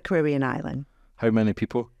 It's a Caribbean island. How many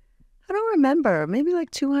people? I don't remember. Maybe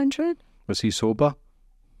like 200? Was he sober?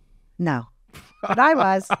 No. But I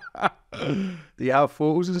was. Do you have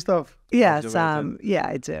photos and stuff? Yes, yeah,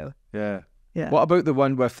 I do. Yeah. Yeah. What about the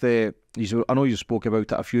one with I know you spoke about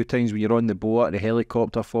it a few times when you're on the boat, the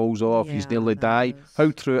helicopter falls off, you nearly die.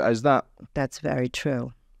 How true is that? That's very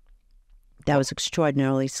true. That was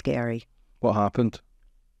extraordinarily scary. What happened?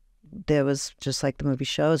 There was, just like the movie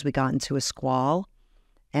shows, we got into a squall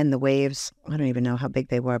and the waves, I don't even know how big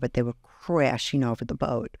they were, but they were crashing over the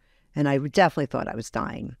boat. And I definitely thought I was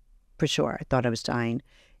dying, for sure. I thought I was dying.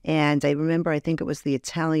 And I remember, I think it was the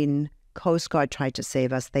Italian Coast Guard tried to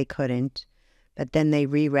save us. They couldn't. But then they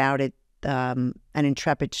rerouted an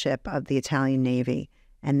Intrepid ship of the Italian Navy,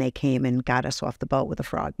 and they came and got us off the boat with a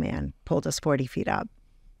frogman, pulled us 40 feet up.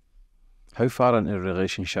 How far into the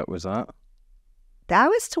relationship was that? That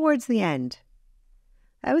was towards the end.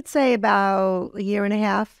 I would say about a year and a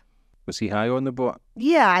half. Was he high on the boat?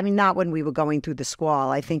 Yeah, I mean, not when we were going through the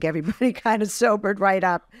squall. I think everybody kind of sobered right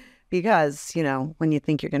up because, you know, when you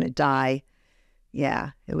think you're going to die,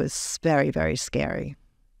 yeah, it was very, very scary.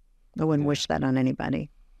 I wouldn't wish that on anybody.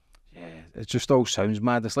 Yeah, it just all sounds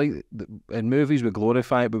mad. It's like in movies we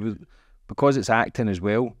glorify it, but because it's acting as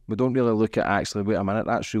well, we don't really look at actually, wait a minute,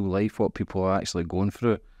 that's real life, what people are actually going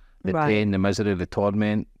through. The pain, the misery, the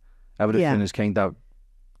torment, everything is kind of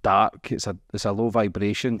dark. It's a low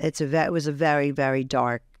vibration. It was a very, very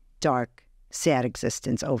dark, sad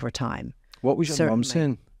existence over time. What was your mum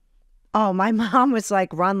saying? Oh, my mom was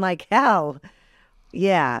like, run like hell.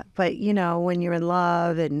 Yeah, but you know, when you're in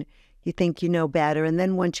love and you think you know better, and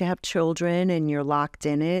then once you have children and you're locked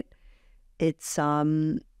in it, it's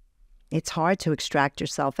hard to extract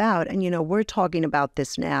yourself out. And you know, we're talking about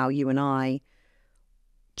this now, you and I,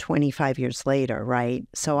 25 years later, right?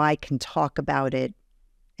 So I can talk about it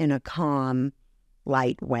in a calm,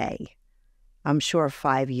 light way. I'm sure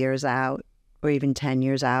 5 years out or even 10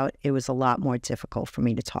 years out, it was a lot more difficult for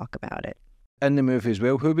me to talk about it. In the movie as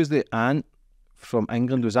well, who was the aunt from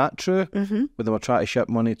England? Was that true? Mm-hmm. Where they were trying to ship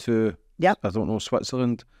money to, I don't know,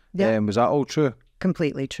 Switzerland? Yeah. Was that all true?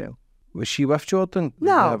 Completely true. Was she with Jordan?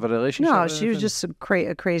 No. Did they have a relationship? No, she was just a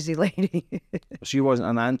crazy lady. She wasn't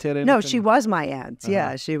an auntie or anything? No, she was my aunt.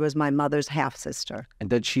 Yeah, she was my mother's half-sister. And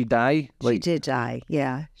did she die? She did die,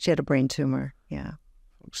 yeah. She had a brain tumor, yeah.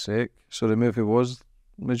 Fuck's sake. So the movie was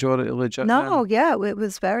majority legit? No, yeah, it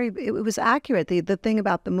was accurate. The thing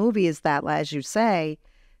about the movie is that, as you say,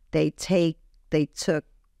 they took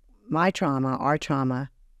my trauma, our trauma,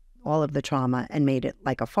 all of the trauma, and made it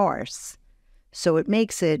like a farce. So it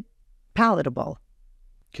makes it palatable.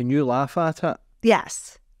 Can you laugh at it?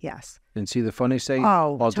 Yes. And see the funny side?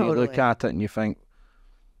 Oh, or totally. do you look at it and you think,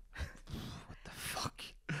 what the fuck?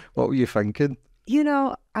 What were you thinking? You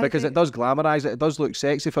know, because it does glamorise it. It does look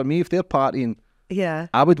sexy. For me, if they're partying, yeah,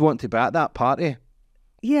 I would want to be at that party.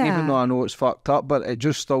 Yeah. Even though I know it's fucked up, but it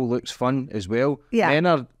just still looks fun as well. Yeah. Men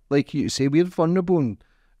are, like you say, we're vulnerable and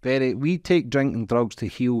we take drink and drugs to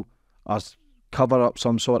heal us, cover up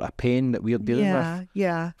some sort of pain that we're dealing with.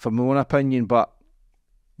 Yeah. For my own opinion, but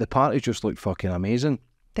the parties just look fucking amazing.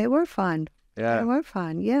 They were fun. Yeah. They were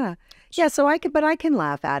fun. Yeah. Yeah. So I can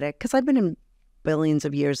laugh at it because I've been in billions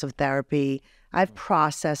of years of therapy. I've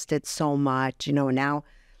processed it so much, you know, and now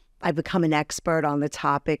I've become an expert on the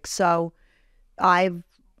topic. So I've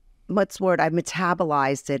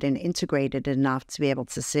metabolized it and integrated it enough to be able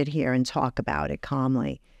to sit here and talk about it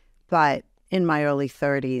calmly. But in my early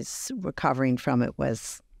 30s, recovering from it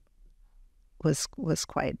was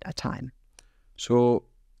quite a time. So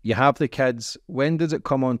you have the kids. When did it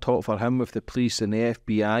come on top for him with the police and the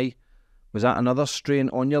FBI? Was that another strain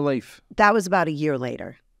on your life? That was about a year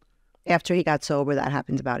later. After he got sober, that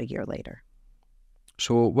happened about a year later.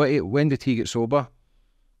 So when did he get sober?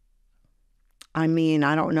 I mean,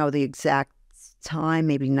 I don't know the exact time,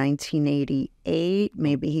 maybe 1988, or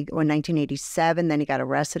 1987. Then he got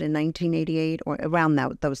arrested in 1988, or around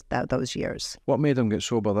those years. What made him get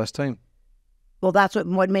sober this time? Well, that's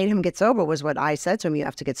what made him get sober was what I said to him, you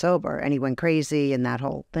have to get sober. And he went crazy and that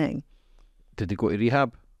whole thing. Did he go to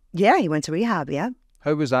rehab? Yeah, he went to rehab, yeah.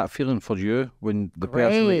 How was that feeling for you when the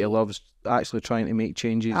person that you love is actually trying to make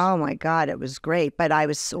changes? Oh my God, it was great. But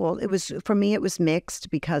for me, it was mixed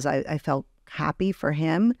because I felt happy for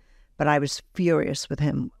him, but I was furious with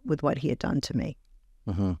him with what he had done to me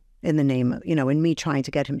in the name of, in me trying to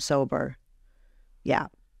get him sober. Yeah.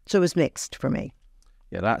 So it was mixed for me.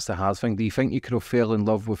 Yeah, that's the hard thing. Do you think you could have fell in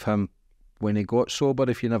love with him when he got sober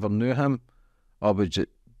if you never knew him? Or was it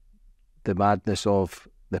the madness of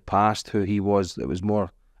the past, who he was, that was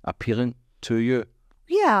more appealing to you?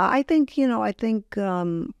 Yeah, I think,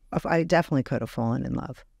 I definitely could have fallen in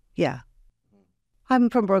love. Yeah. I'm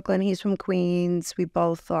from Brooklyn. He's from Queens. We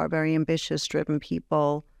both are very ambitious, driven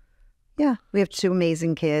people. Yeah, we have 2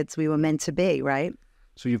 amazing kids. We were meant to be, right?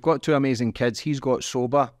 So you've got 2 amazing kids. He's got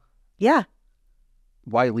sober. Yeah.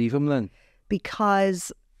 Why leave him then?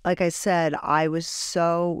 Because, like I said, it was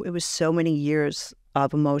so many years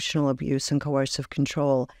of emotional abuse and coercive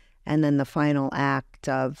control. And then the final act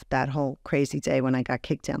of that whole crazy day when I got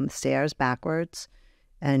kicked down the stairs backwards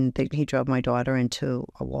and he drove my daughter into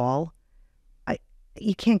a wall.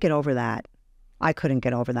 You can't get over that. I couldn't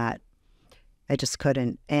get over that. I just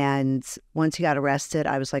couldn't. And once he got arrested,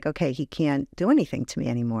 I was like, okay, he can't do anything to me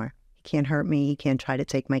anymore. He can't hurt me. He can't try to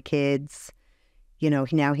take my kids.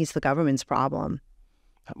 Now he's the government's problem.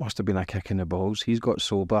 That must have been a kick in the balls. He's got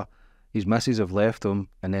sober. His missus have left him,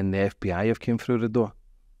 and then the FBI have came through the door.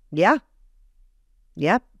 Yeah.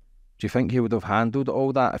 Yep. Do you think he would have handled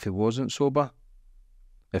all that if he wasn't sober?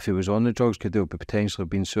 If he was on the drugs, could he have potentially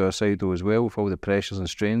been suicidal as well with all the pressures and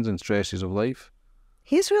strains and stresses of life?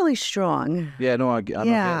 He's really strong. Yeah, no, I don't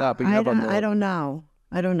get that, but you never know.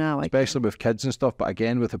 I don't know. Especially with kids and stuff, but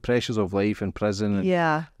again, with the pressures of life in prison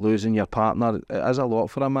and losing your partner, it is a lot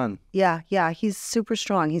for a man. Yeah, he's super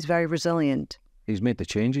strong. He's very resilient. He's made the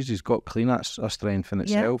changes. He's got clean. That's a strength in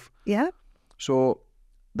itself. Yeah. So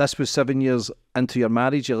this was 7 years into your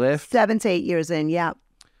marriage, you left? 7 to 8 years in, yeah.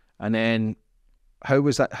 And then how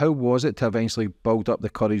was that? How was it to eventually build up the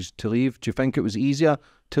courage to leave? Do you think it was easier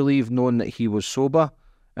to leave knowing that he was sober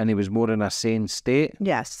and he was more in a sane state?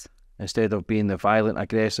 Yes. Instead of being the violent,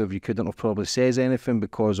 aggressive, you couldn't have probably said anything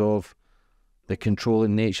because of the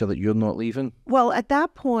controlling nature that you're not leaving? Well, at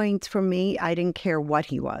that point, for me, I didn't care what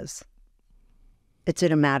he was. It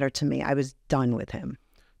didn't matter to me. I was done with him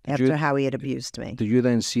after how he had abused me. Do you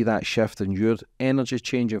then see that shift in your energy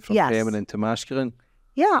changing from feminine to masculine?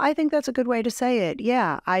 Yeah, I think that's a good way to say it.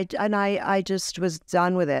 Yeah, I just was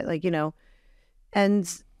done with it,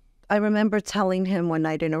 and I remember telling him one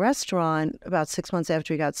night in a restaurant about 6 months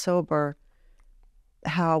after he got sober,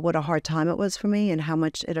 what a hard time it was for me and how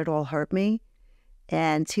much it had all hurt me,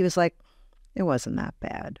 and he was like, "It wasn't that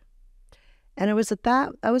bad," and it was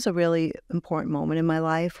that was a really important moment in my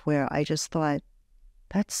life where I just thought,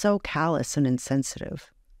 that's so callous and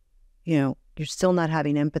insensitive. You're still not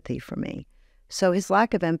having empathy for me. So his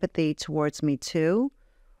lack of empathy towards me, too,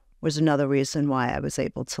 was another reason why I was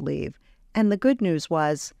able to leave. And the good news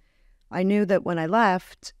was I knew that when I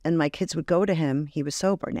left and my kids would go to him, he was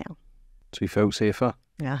sober now. So you felt safer?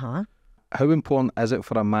 Uh-huh. How important is it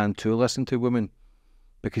for a man to listen to women?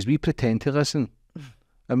 Because we pretend to listen.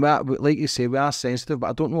 And like you say, we are sensitive,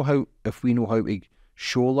 but I don't know if we know how to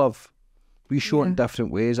show love. We show it in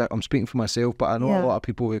different ways. I'm speaking for myself, but I know a lot of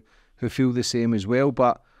people who feel the same as well.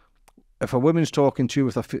 But if a woman's talking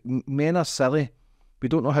to you men are silly. We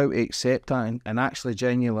don't know how to accept that and actually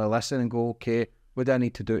genuinely listen and go, okay, what do I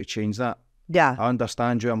need to do to change that? Yeah. I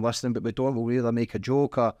understand you, I'm listening, but we'll either make a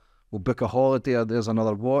joke or we'll book a holiday or there's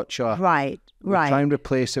another watch or right. try and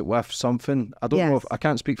replace it with something. I don't know I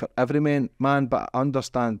can't speak for every man, but I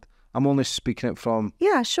understand. I'm only speaking it from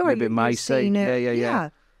maybe my side. Yeah.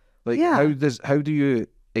 How do you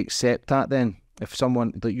accept that then? If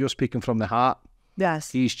someone that you're speaking from the heart,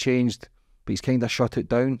 he's changed, but he's kind of shut it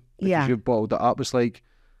down because you've bottled it up. It's like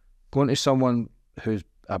going to someone who's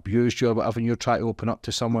abused you or whatever, and you're trying to open up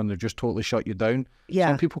to someone who just totally shut you down. Yeah.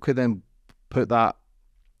 Some people could then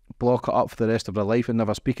block it up for the rest of their life and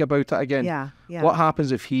never speak about it again. Yeah. What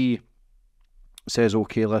happens if he says,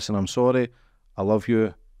 okay, listen, I'm sorry, I love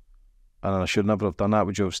you, and I should never have done that?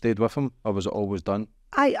 Would you have stayed with him, or was it always done?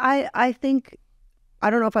 I think, I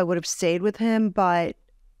don't know if I would have stayed with him, but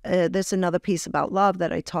there's another piece about love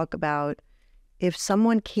that I talk about. If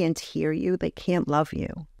someone can't hear you, they can't love you.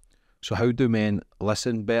 So how do men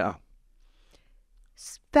listen better?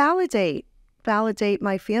 Validate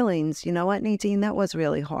my feelings. You know what, Nadine, that was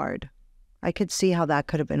really hard. I could see how that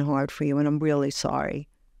could have been hard for you, and I'm really sorry.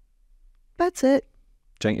 That's it.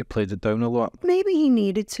 Do you think you played it down a lot? Maybe he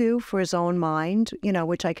needed to for his own mind,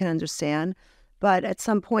 which I can understand. But at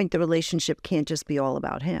some point, the relationship can't just be all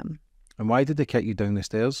about him. And why did they kick you down the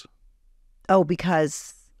stairs? Oh,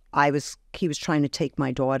 because he was trying to take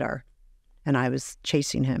my daughter, and I was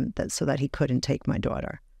chasing him so that he couldn't take my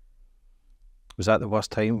daughter. Was that the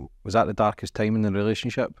worst time? Was that the darkest time in the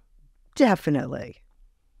relationship? Definitely.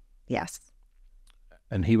 Yes.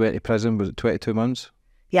 And he went to prison, was it 22 months?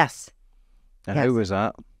 Yes. And how was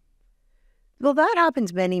that? Well, that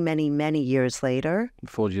happened many, many, many years later.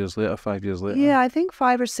 4 years later, 5 years later? Yeah, I think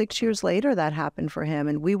 5 or 6 years later that happened for him.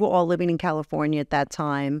 And we were all living in California at that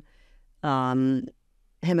time. Him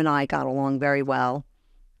and I got along very well.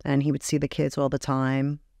 And he would see the kids all the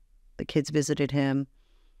time. The kids visited him.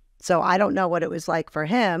 So I don't know what it was like for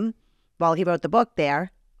him while he wrote the book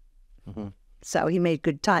there. Mm-hmm. So he made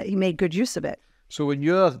good time. He made good use of it. So when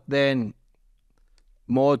you're then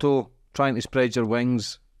model, trying to spread your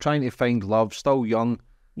wings, trying to find love, still young.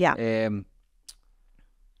 Yeah.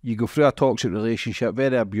 You go through a toxic relationship,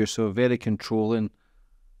 very abusive, very controlling.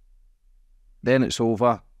 Then it's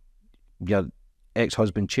over. Your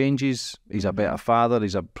ex-husband changes. He's a better father.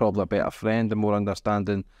 He's probably a better friend and more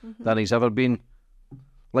understanding than he's ever been.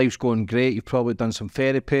 Life's going great. You've probably done some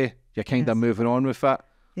therapy. You're kind of moving on with it.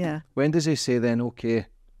 Yeah. When does he say then, okay,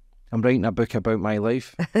 I'm writing a book about my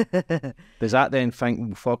life? Does that then think,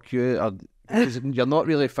 well, fuck you? Or, because you're not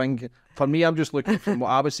really thinking. For me, I'm just looking from what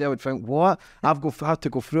I would say. I would think, what? Had to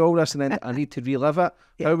go through all this and then I need to relive it.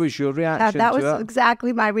 Yes. How was your reaction that to was it?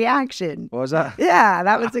 exactly my reaction. What was that? Yeah,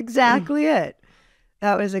 that was exactly it.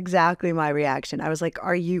 That was exactly my reaction. I was like,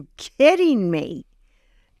 are you kidding me?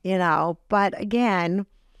 You know, but again,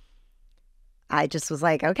 I just was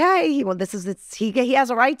like, okay, well, he has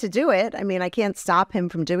a right to do it. I mean, I can't stop him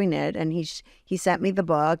from doing it. And he sent me the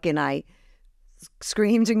book and I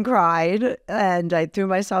screamed and cried and I threw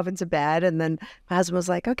myself into bed. And then my husband was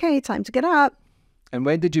like, okay, time to get up. And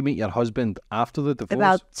when did you meet your husband after the divorce?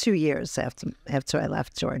 About 2 years after I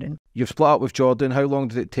left Jordan. You've split up with Jordan. How long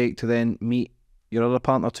did it take to then meet your other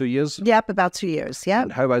partner? 2 years? Yep, about 2 years. Yep.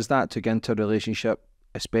 And how is that to get into a relationship,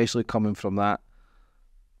 especially coming from that?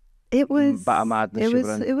 It was bit of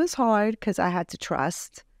madness it was hard because I had to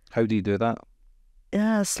trust. How do you do that?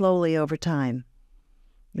 Slowly over time.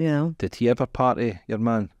 You know. Did he ever party, your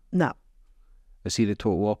man? No. Is he the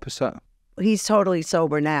total opposite? He's totally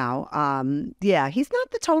sober now. Yeah, he's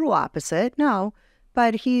not the total opposite, no.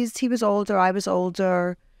 But he was older, I was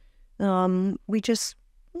older. We've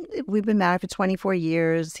been married for 24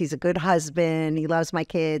 years. He's a good husband. He loves my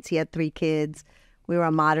kids. He had 3 kids. We were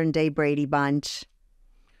a modern day Brady bunch.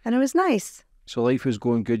 And it was nice. So life is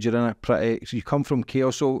going good. You're in a pretty... So you come from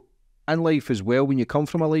chaos. So in life as well, when you come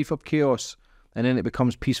from a life of chaos and then it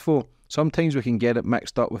becomes peaceful, sometimes we can get it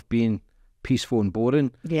mixed up with being peaceful and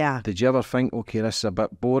boring. Yeah. Did you ever think, okay, this is a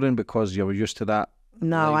bit boring because you were used to that?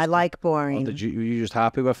 No, I like boring. Or were you just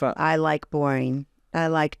happy with it? I like boring. I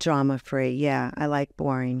like drama-free. Yeah, I like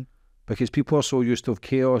boring. Because people are so used to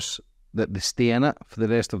chaos that they stay in it for the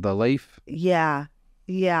rest of their life. Yeah.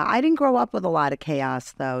 Yeah, I didn't grow up with a lot of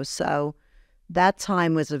chaos, though, so that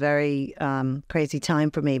time was a very crazy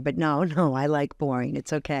time for me. But no, I like boring.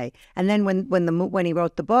 It's okay. And then when he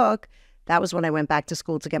wrote the book, that was when I went back to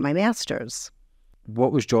school to get my master's.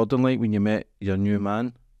 What was Jordan like when you met your new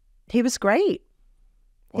man? He was great.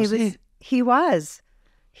 He was.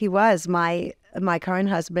 My current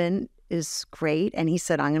husband is great, and he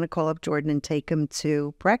said, I'm going to call up Jordan and take him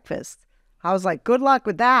to breakfast. I was like, good luck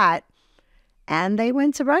with that. And they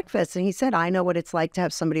went to breakfast, and he said, I know what it's like to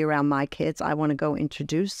have somebody around my kids. I want to go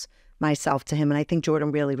introduce myself to him. And I think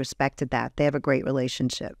Jordan really respected that. They have a great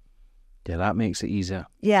relationship. Yeah, that makes it easier.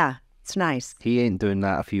 Yeah, it's nice. He ain't doing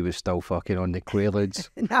that if he was still fucking on the Quaaludes.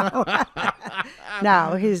 No.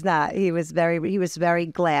 No, he's not. He was very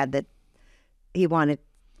glad that he wanted,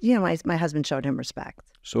 my husband showed him respect.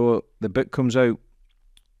 So the book comes out,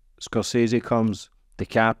 Scorsese comes,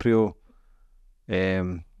 DiCaprio,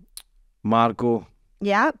 Margot.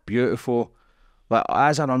 Yeah. Beautiful. Like,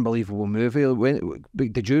 that's an unbelievable movie.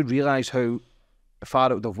 Did you realise how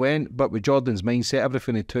far it would have went? But with Jordan's mindset,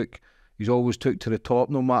 everything he's always took to the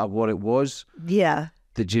top, no matter what it was. Yeah.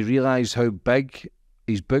 Did you realise how big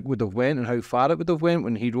his book would have went and how far it would have went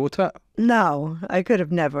when he wrote it? No, I could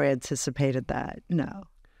have never anticipated that. No.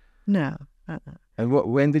 And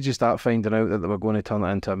when did you start finding out that they were going to turn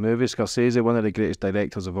it into a movie? Scorsese, one of the greatest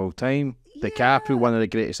directors of all time. Yeah. DiCaprio, one of the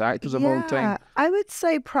greatest actors of all time. I would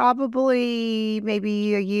say probably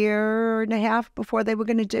maybe a year and a half before they were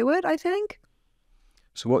going to do it, I think.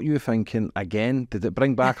 So what you were thinking, again, did it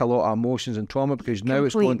bring back a lot of emotions and trauma? Because now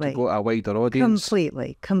it's going to go to a wider audience.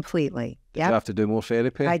 Completely. Did you have to do more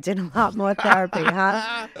therapy? I did a lot more therapy,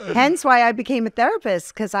 huh? Hence why I became a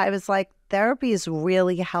therapist, because I was like, therapy has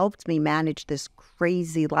really helped me manage this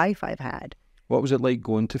crazy life I've had. What was it like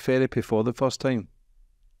going to therapy for the first time?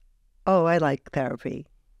 Oh, I like therapy.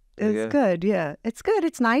 It's good, yeah. It's good.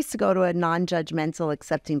 It's nice to go to a non-judgmental,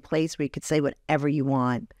 accepting place where you could say whatever you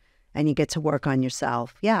want and you get to work on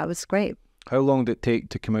yourself. Yeah, it was great. How long did it take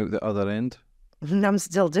to come out the other end? And I'm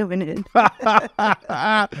still doing it.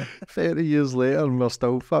 30 years later and we're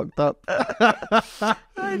still fucked up. I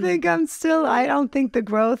don't think the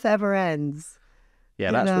growth ever ends.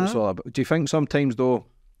 Yeah, that's what it's all about. Do you think sometimes, though,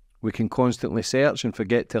 we can constantly search and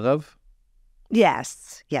forget to live?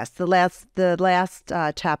 Yes. The last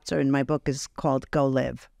chapter in my book is called Go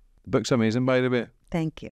Live. The book's amazing, by the way.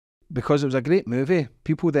 Thank you. Because it was a great movie.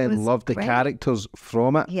 People then loved the characters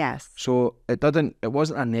from it. Yes. So it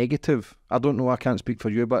wasn't a negative. I don't know, I can't speak for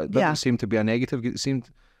you, but it didn't seem to be a negative. It seemed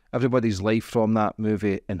everybody's life from that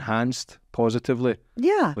movie enhanced positively.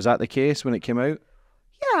 Yeah. Was that the case when it came out?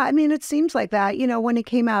 Yeah, I mean, it seems like that. You know, when it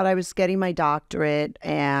came out, I was getting my doctorate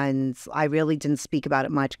and I really didn't speak about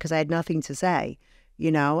it much because I had nothing to say,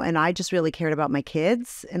 you know, and I just really cared about my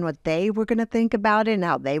kids and what they were going to think about it and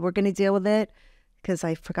how they were going to deal with it, because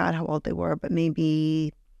I forgot how old they were, but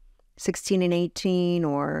maybe 16 and 18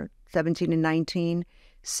 or 17 and 19.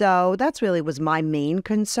 So that's really was my main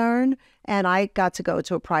concern. And I got to go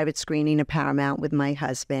to a private screening at Paramount with my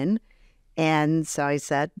husband. And so I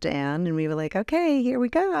sat down and we were like, okay, here we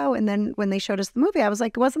go. And then when they showed us the movie, I was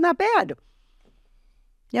like, it wasn't that bad.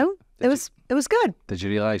 You know, it was good. Did you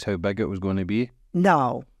realize how big it was going to be?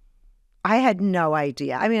 No, I had no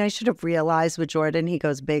idea. I mean, I should have realized with Jordan, he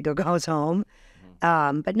goes big or goes home.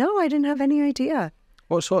 But no, I didn't have any idea.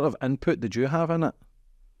 What sort of input did you have in it?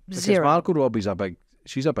 Because Zero. Margot Robbie's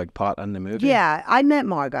she's a big part in the movie. Yeah, I met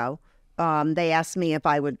Margot. They asked me if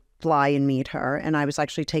I would fly and meet her, and I was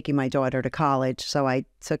actually taking my daughter to college, so I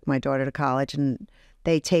took my daughter to college, and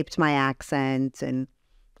they taped my accent, and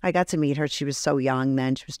I got to meet her. She was so young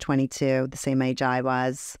then. She was 22, the same age I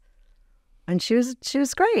was, and she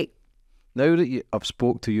was great. Now that I've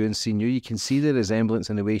spoke to you and seen you, you can see the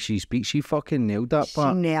resemblance in the way she speaks. She fucking nailed that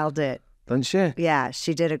part. She nailed it. Didn't she? Yeah,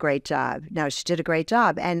 she did a great job. No, she did a great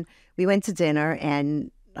job. And we went to dinner,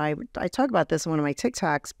 and I talk about this in one of my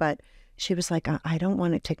TikToks, but she was like, I don't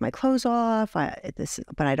want to take my clothes off, but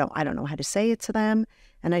I don't know how to say it to them.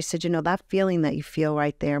 And I said, you know, that feeling that you feel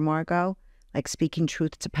right there, Margot, like speaking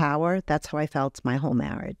truth to power, that's how I felt my whole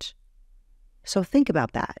marriage. So think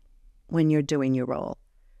about that when you're doing your role.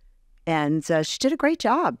 And she did a great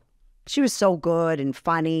job. She was so good and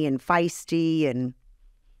funny and feisty. And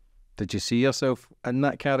did you see yourself in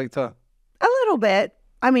that character? a little bit.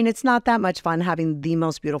 I mean, it's not that much fun having the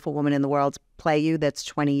most beautiful woman in the world play you that's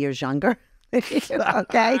 20 years younger.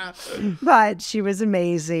 Okay? But she was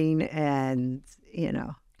amazing, and, you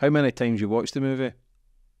know. How many times you watched the movie?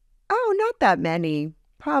 Oh, not that many.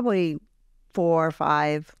 Probably 4 or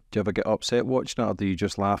 5. Do you ever get upset watching it, or do you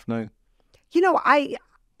just laugh now? You know, I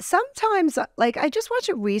sometimes, like, I just watched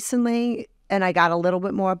it recently, and I got a little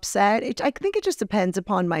bit more upset. I think it just depends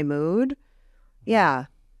upon my mood. Yeah.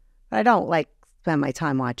 I don't, like, spend my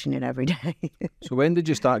time watching it every day. So when did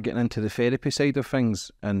you start getting into the therapy side of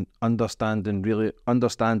things and really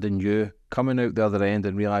understanding you, coming out the other end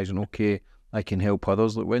and realising, okay, I can help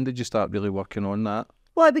others? Like, when did you start really working on that?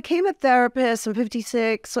 Well, I became a therapist. I'm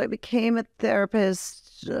 56, so I became a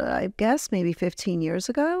therapist, I guess, maybe 15 years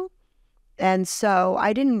ago. And so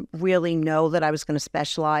I didn't really know that I was going to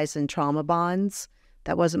specialize in trauma bonds.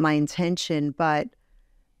 That wasn't my intention, but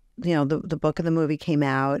you know, the book and the movie came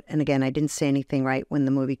out. And again, I didn't say anything right when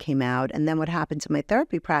the movie came out. And then what happened to my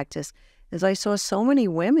therapy practice is I saw so many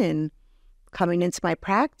women coming into my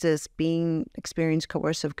practice experienced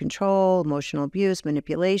coercive control, emotional abuse,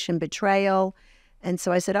 manipulation, betrayal. And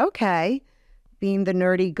so I said, okay, being the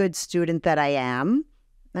nerdy good student that I am,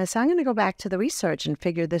 I said, I'm going to go back to the research and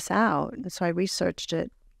figure this out. And so I researched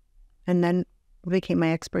it, and then it became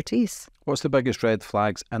my expertise. What's the biggest red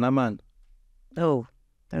flags in a man? Oh,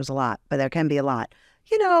 there's a lot, but there can be a lot.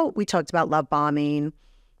 You know, we talked about love bombing.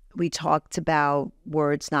 We talked about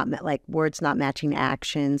words not matching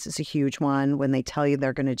actions is a huge one, when they tell you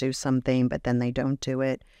they're going to do something, but then they don't do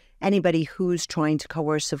it. Anybody who's trying to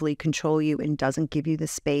coercively control you and doesn't give you the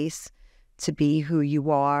space to be who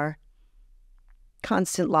you are.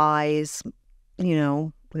 Constant lies, you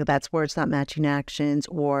know, that's words not matching actions,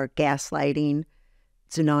 or gaslighting.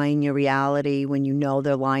 Denying your reality when you know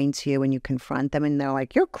they're lying to you and you confront them and they're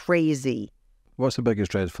like, you're crazy. What's the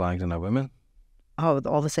biggest red flags in a woman? Oh,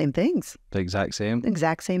 all the same things. The exact same?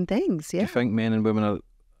 Exact same things, yeah. Do you think men and women are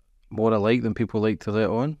more alike than people like to let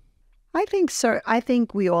on? I think so. I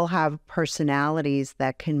think we all have personalities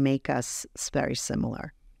that can make us very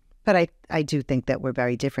similar. But I do think that we're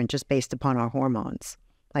very different just based upon our hormones.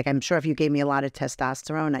 Like, I'm sure if you gave me a lot of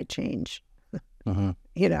testosterone, I'd change. Mm-hmm.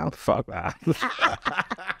 You know. Fuck that.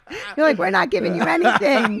 You're like, we're not giving you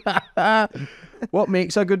anything. What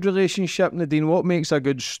makes a good relationship, Nadine? What makes a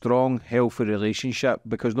good, strong, healthy relationship?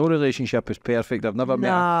 Because no relationship is perfect. I've never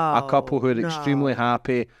met a couple who are extremely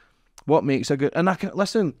happy. What makes a good... And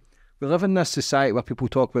listen, we live in this society where people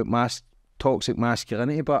talk about toxic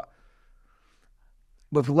masculinity, but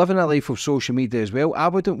with living a life of social media as well, I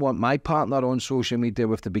wouldn't want my partner on social media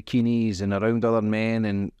with the bikinis and around other men,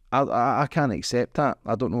 and I can't accept that.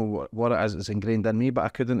 I don't know what it is that's ingrained in me, but I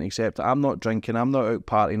couldn't accept it. I'm not drinking, I'm not out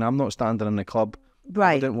partying, I'm not standing in the club.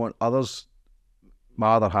 Right. I didn't want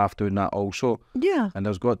my other half doing that also. Yeah. And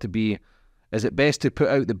there's got to be, is it best to put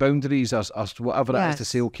out the boundaries or whatever it is to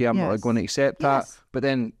say, okay, I'm not going to accept that. But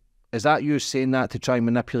then, is that you saying that to try and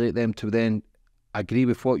manipulate them to then agree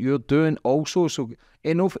with what you're doing also? So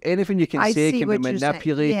anything you can say can be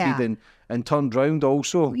manipulated and turned round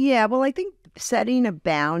also. Yeah, well, I think setting a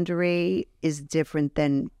boundary is different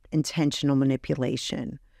than intentional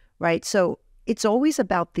manipulation, right? So it's always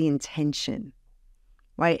about the intention,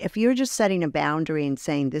 right? If you're just setting a boundary and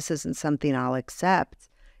saying this isn't something I'll accept,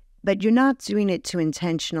 but you're not doing it to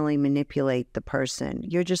intentionally manipulate the person,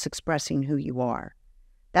 you're just expressing who you are.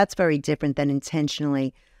 That's very different than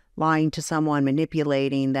intentionally lying to someone,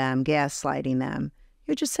 manipulating them, gaslighting them.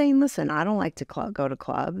 You're just saying, listen, I don't like to go to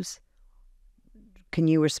clubs. Can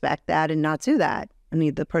you respect that and not do that? I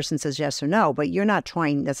mean, the person says yes or no, but you're not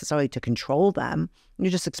trying necessarily to control them.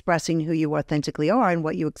 You're just expressing who you authentically are and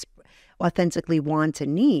what you authentically want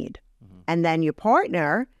and need. Mm-hmm. And then your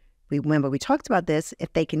partner, remember we talked about this,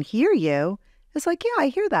 if they can hear you, it's like, yeah, I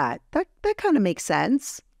hear that. That kind of makes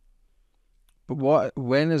sense. But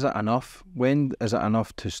when is it enough? When is it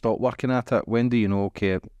enough to stop working at it? When do you know,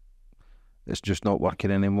 okay, it's just not working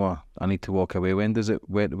anymore, I need to walk away? When is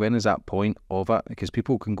that point of it? Because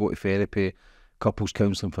people can go to therapy, couples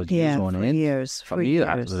counselling for years on end. For me,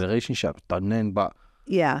 the relationship's done then. But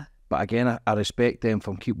again, I respect them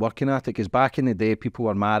from keep working at it, because back in the day, people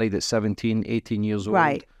were married at 17, 18 years old.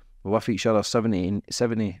 Right. With each other 60,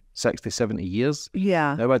 70 years.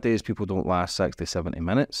 Yeah. Nowadays, people don't last 60, 70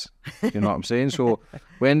 minutes. You know what I'm saying? So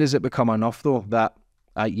when does it become enough, though, that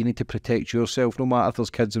you need to protect yourself, no matter if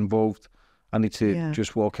there's kids involved, I need to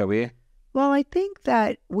just walk away? Well, I think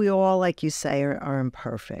that we all, like you say, are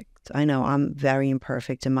imperfect. I know I'm very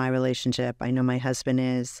imperfect in my relationship. I know my husband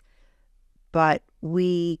is. But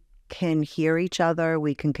we can hear each other,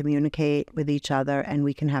 we can communicate with each other, and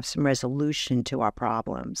we can have some resolution to our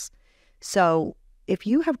problems. So if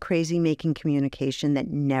you have crazy making communication that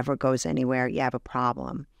never goes anywhere, you have a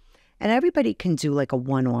problem. And everybody can do like a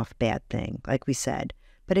one-off bad thing, like we said.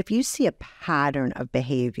 But if you see a pattern of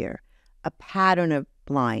behavior, a pattern of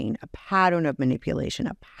lying, a pattern of manipulation,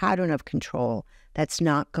 a pattern of control that's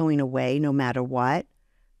not going away no matter what,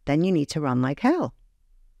 then you need to run like hell.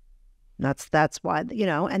 That's why,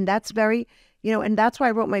 and that's very, and that's why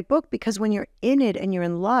I wrote my book, because when you're in it and you're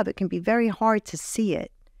in love, it can be very hard to see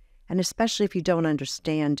it. And especially if you don't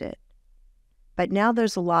understand it. But now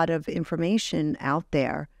there's a lot of information out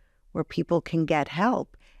there where people can get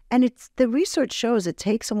help. And the research shows it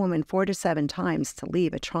takes a woman 4 to 7 times to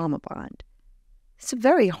leave a trauma bond. It's a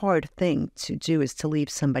very hard thing to do, is to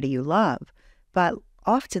leave somebody you love. But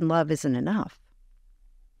often love isn't enough.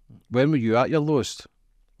 When were you at your lowest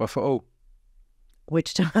with it all?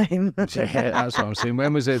 Which time? Yeah, that's what I'm saying.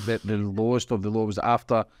 When was it the lowest of the low? Was it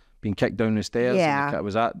after being kicked down the stairs? Yeah,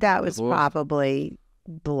 that was probably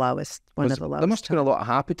the lowest, one of the lowest. There must have been a lot of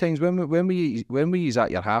happy times. When were you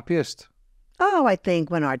at your happiest? Oh, I think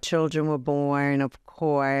when our children were born, of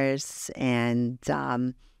course, and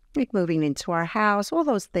like moving into our house, all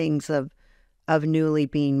those things of newly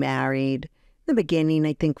being married. In the beginning,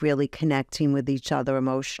 I think really connecting with each other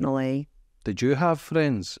emotionally. Did you have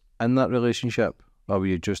friends in that relationship? Or were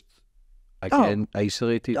you just, again,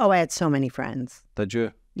 isolated? Oh, I had so many friends. Did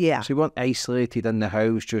you? Yeah. So you weren't isolated in the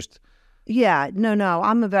house, just... Yeah, no.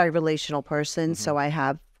 I'm a very relational person, so I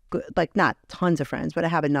have, not tons of friends, but I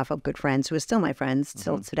have enough of good friends who are still my friends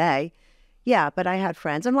still today. Yeah, but I had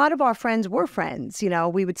friends. And a lot of our friends were friends.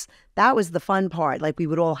 That was the fun part. Like, we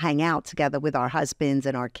would all hang out together with our husbands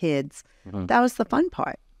and our kids. That was the fun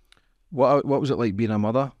part. What was it like being a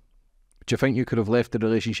mother? Do you think you could have left the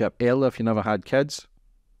relationship earlier if you never had kids?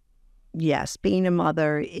 Yes, being a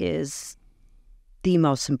mother is the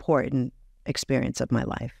most important experience of my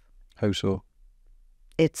life. How so?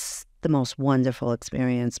 It's the most wonderful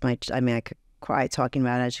experience. I could cry talking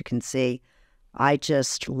about it, as you can see. I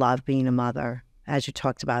just love being a mother. As you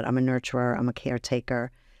talked about, I'm a nurturer, I'm a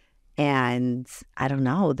caretaker. And I don't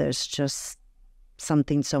know, there's just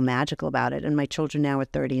something so magical about it. And my children now are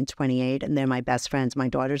 30 and 28, and they're my best friends. My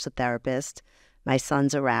daughter's a therapist. My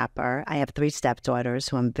son's a rapper. I have 3 stepdaughters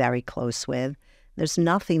who I'm very close with. There's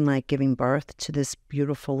nothing like giving birth to this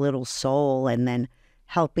beautiful little soul and then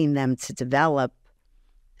helping them to develop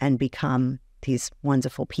and become these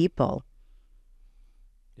wonderful people.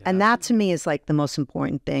 Yeah. And that to me is like the most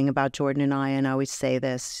important thing about Jordan and I always say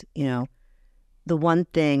this, you know, the one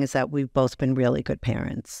thing is that we've both been really good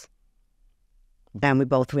parents. And we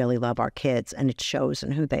both really love our kids, and it shows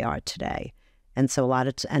in who they are today. And so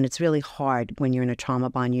and it's really hard when you're in a trauma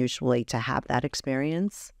bond usually to have that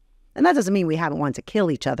experience. And that doesn't mean we haven't wanted to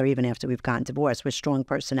kill each other even after we've gotten divorced. We're strong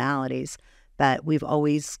personalities, but we've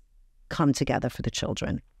always come together for the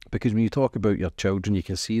children. Because when you talk about your children, you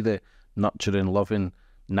can see the nurturing, loving,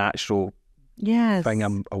 natural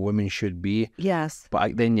thing a woman should be. Yes.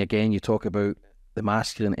 But then again, you talk about the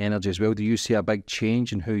masculine energy as well. Do you see a big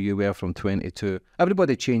change in who you were from 22?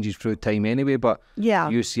 Everybody changes through time anyway, but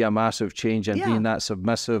you see a massive change in being that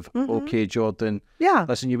submissive. Okay, Jordan. Yeah.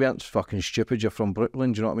 Listen, you weren't fucking stupid. You're from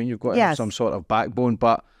Brooklyn. Do you know what I mean? You've got some sort of backbone,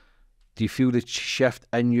 but do you feel the shift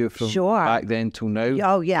in you from back then till now?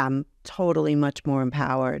 Oh, yeah. I'm totally much more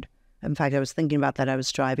empowered. In fact, I was thinking about that. I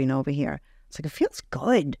was driving over here. It's like, it feels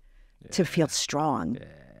good to feel strong. Yeah.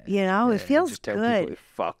 You know, it feels just tell good. People to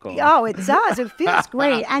fuck off. Oh, it does. It feels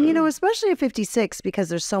great. And, you know, especially at 56, because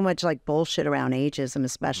there's so much like bullshit around ageism,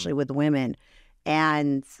 especially with women.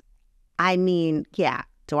 And I mean,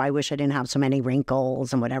 do I wish I didn't have so many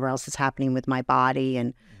wrinkles and whatever else is happening with my body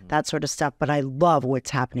and that sort of stuff. But I love what's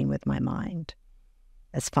happening with my mind.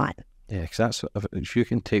 It's fun. Yeah, because if you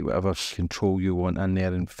can take whatever control you want in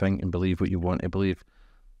there and think and believe what you want to believe,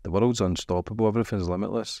 the world's unstoppable. Everything's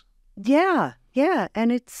limitless. Yeah.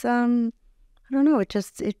 And it's, I don't know,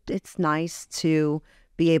 it's nice to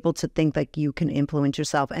be able to think like you can influence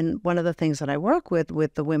yourself. And one of the things that I work with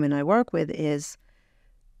the women I work with is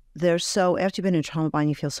after you've been in a trauma bond,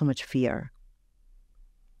 you feel so much fear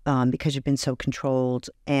because you've been so controlled.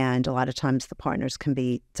 And a lot of times the partners can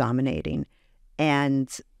be dominating. And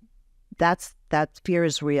that fear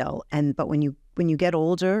is real. But when you get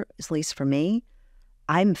older, at least for me,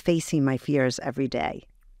 I'm facing my fears every day.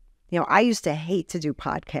 You know, I used to hate to do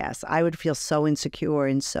podcasts. I would feel so insecure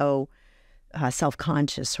and so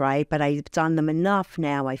self-conscious, right? But I've done them enough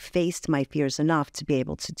now. I faced my fears enough to be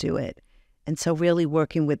able to do it. And so really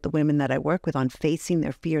working with the women that I work with on facing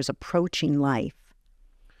their fears, approaching life.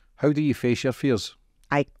 How do you face your fears?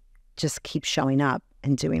 I just keep showing up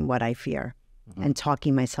and doing what I fear and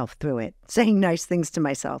talking myself through it, saying nice things to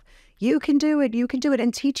myself. You can do it. You can do it.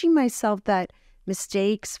 And teaching myself that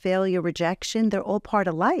mistakes, failure, rejection, they're all part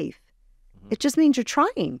of life. It just means you're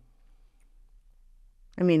trying.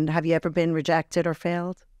 I mean, have you ever been rejected or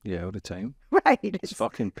failed? Yeah, all the time. Right. It's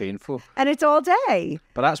fucking painful. And it's all day.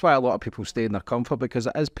 But that's why a lot of people stay in their comfort, because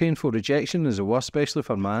it is painful. Rejection is the worst, especially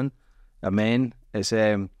for men. It's,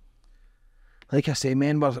 like I say,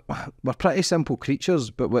 men, we're pretty simple creatures,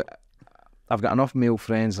 but I've got enough male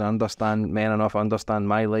friends and understand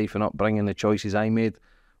my life and upbringing, the choices I made.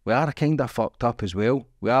 We are kind of fucked up as well.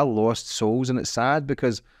 We are lost souls, and it's sad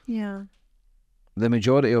because the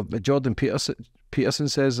majority of Jordan Peterson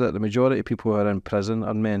says that the majority of people who are in prison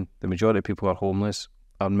are men. The majority of people who are homeless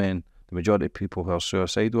are men. The majority of people who are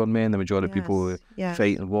suicidal are men. The majority of people who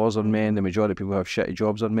fight in wars are men. The majority of people who have shitty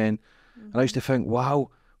jobs are men. And I used to think, wow.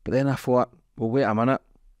 But then I thought, well, wait a minute.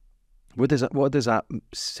 What does that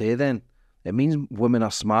say then? It means women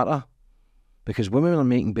are smarter. Because women are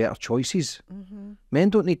making better choices.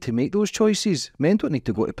 Men don't need to make those choices. Men don't need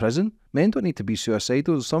to go to prison. Men don't need to be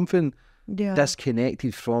suicidal. There's something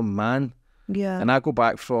disconnected from man. Yeah. And I go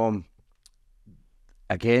back from,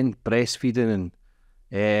 again, breastfeeding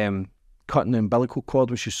and cutting the umbilical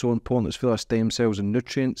cord, which is so important. It's full of stem cells and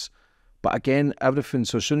nutrients. But again, everything,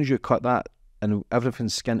 so as soon as you cut that, and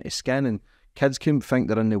everything's skin to skin, and kids can think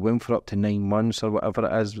they're in the womb for up to 9 months or whatever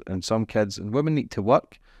it is, and some kids, and women need to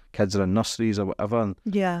work. Kids are in nurseries or whatever, and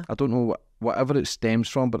I don't know whatever it stems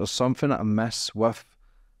from, but there's something that I miss with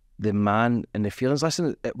the man and the feelings.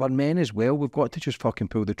 Listen, we're men as well. We've got to just fucking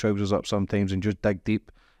pull the trousers up sometimes and just dig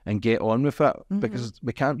deep and get on with it, because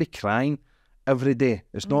we can't be crying every day.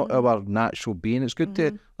 It's not our natural being. It's good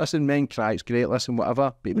to listen. Men cry, it's great. Listen,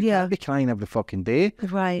 whatever, but we can't be crying every fucking day.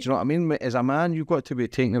 Right? Do you know what I mean? As a man, you've got to be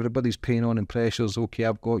taking everybody's pain on and pressures. Okay,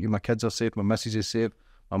 I've got you. My kids are safe. My missus is safe.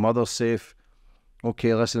 My mother's safe.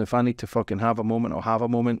 Okay, listen, if I need to fucking have a moment, I'll have a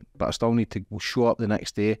moment, but I still need to show up the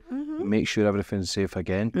next day and make sure everything's safe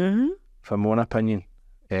again. From my own opinion.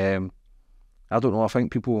 I don't know, I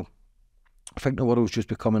think the world's just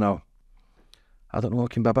becoming I don't know,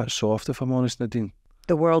 it can be a bit soft, if I'm honest, Nadine.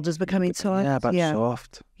 The world is becoming soft? Yeah, a bit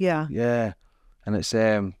soft. Yeah. Yeah. And it's,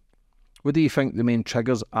 what do you think the main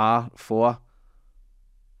triggers are for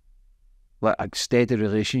like a steady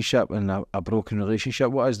relationship and a broken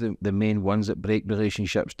relationship? What is the main ones that break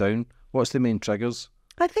relationships down? What's the main triggers?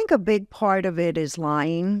 I think a big part of it is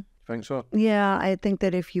lying. Think so? Yeah, I think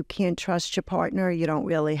that if you can't trust your partner, you don't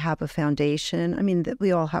really have a foundation. I mean,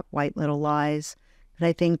 we all have white little lies, but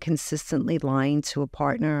I think consistently lying to a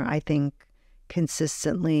partner, I think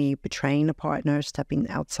consistently betraying a partner, stepping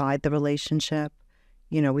outside the relationship.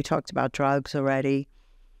 You know, we talked about drugs already,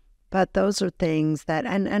 but those are things that,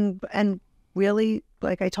 and really,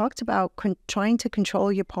 like I talked about, trying to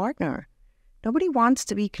control your partner. Nobody wants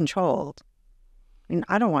to be controlled. I mean,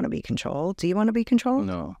 I don't want to be controlled. Do you want to be controlled?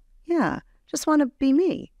 No. Yeah, just want to be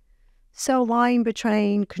me. So lying,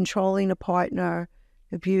 betraying, controlling a partner,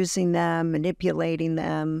 abusing them, manipulating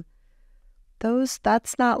them,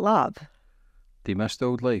 that's not love. Do you miss the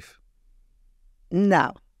old life?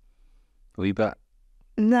 No. A wee bit?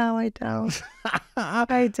 No, I don't.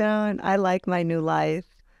 I don't. I like my new life.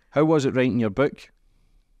 How was it writing your book?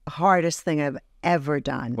 Hardest thing I've ever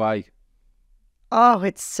done. Why? Oh,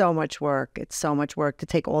 it's so much work. It's so much work to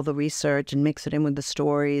take all the research and mix it in with the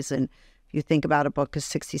stories. And if you think about a book is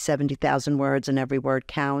 60, 70,000 words and every word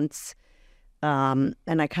counts. And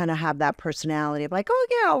I kind of have that personality of like, oh,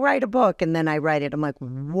 yeah, I'll write a book. And then I write it. I'm like,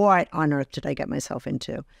 what on earth did I get myself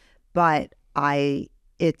into? But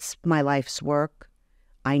it's my life's work.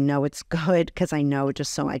 I know it's good because I know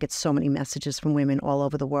I get so many messages from women all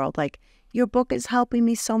over the world. Like, your book is helping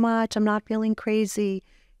me so much. I'm not feeling crazy.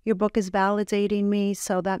 Your book is validating me.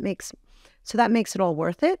 So that makes it all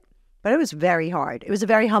worth it. But it was very hard. It was a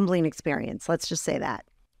very humbling experience. Let's just say that.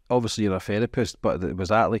 Obviously, you're a therapist, but was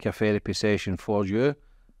that like a therapy session for you?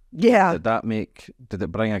 Yeah. Did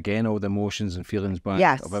it bring again all the emotions and feelings back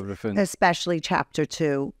Yes, of everything? Especially chapter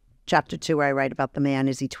 2. Chapter 2 where I write about the man,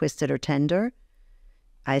 is he twisted or tender?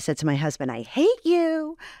 I said to my husband, I hate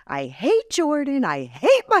you. I hate Jordan. I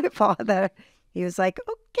hate my father. He was like,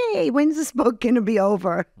 okay, when's this book going to be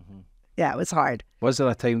over? Mm-hmm. Yeah, it was hard. Was there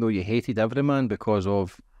a time, though, you hated every man because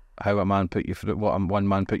of how a man put you through, what one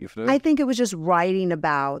man put you through? I think it was just writing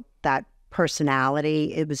about that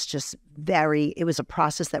personality. It was just it was a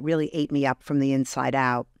process that really ate me up from the inside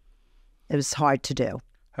out. It was hard to do.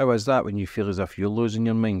 How is that when you feel as if you're losing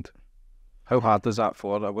your mind? How hard is that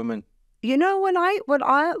for a woman? You know,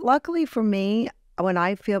 luckily for me, when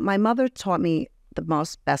I feel, my mother taught me the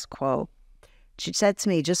best quote. She said to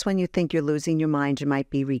me, just when you think you're losing your mind, you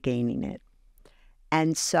might be regaining it.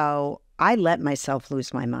 And so I let myself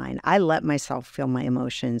lose my mind. I let myself feel my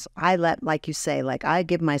emotions. Like you say, like I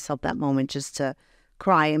give myself that moment just to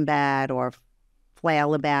cry in bed or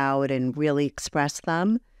flail about and really express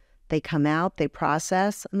them. They come out, they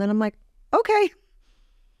process, and then I'm like, okay.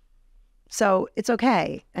 So it's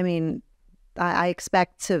okay. I mean, I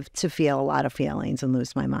expect to feel a lot of feelings and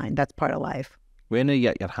lose my mind. That's part of life. When are you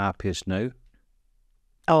at your happiest now?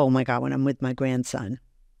 Oh my God, when I'm with my grandson.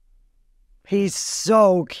 He's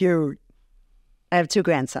so cute. I have 2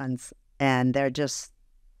 grandsons and they're just,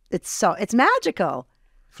 it's magical.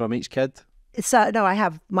 From each kid?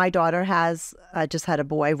 No, my daughter just had a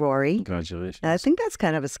boy, Rory. Congratulations. And I think that's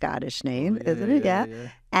kind of a Scottish name, isn't it? Yeah.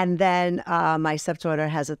 And then my stepdaughter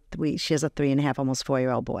has she has a 3.5, almost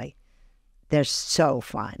 4-year-old boy. They're so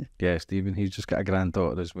fun. Yeah, Stephen, he's just got a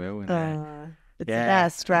granddaughter as well. It's the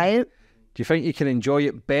best, right? Do you think you can enjoy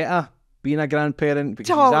it better being a grandparent?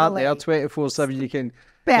 Because Totally. you aren't there 24/7. You can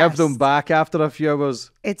give them back after a few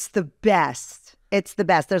hours. It's the best. It's the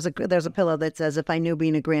best. There's a pillow that says, if I knew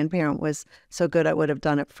being a grandparent was so good, I would have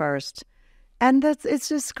done it first. And it's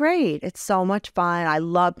just great. It's so much fun. I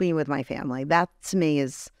love being with my family. That to me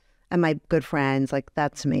and my good friends, like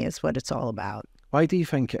that to me is what it's all about. Why do you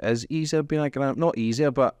think it is easier being a grandparent? Not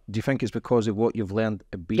easier, but do you think it's because of what you've learned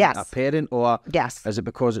being a parent? Or is it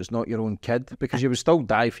because it's not your own kid? Because you would still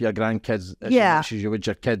die for your grandkids as much as you would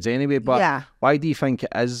your kids anyway. But why do you think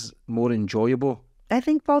it is more enjoyable? I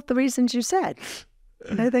think both the reasons you said.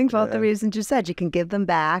 The reasons you said. You can give them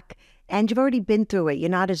back and you've already been through it. You're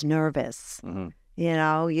not as nervous. Mm-hmm. You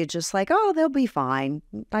know, you're just like, oh, they'll be fine.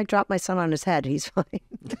 I dropped my son on his head. He's fine.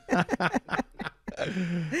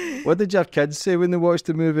 What did your kids say when they watched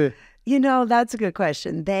the movie? You know, that's a good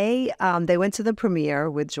question. They went to the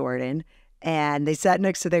premiere with Jordan and they sat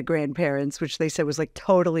next to their grandparents, which they said was like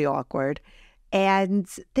totally awkward. And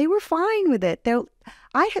they were fine with it.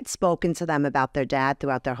 I had spoken to them about their dad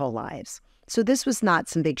throughout their whole lives. So this was not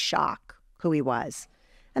some big shock who he was.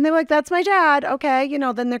 And they were like, that's my dad. Okay. You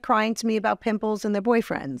know, then they're crying to me about pimples and their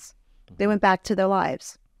boyfriends. They went back to their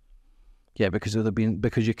lives. Yeah, because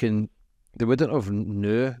they wouldn't have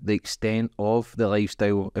knew the extent of the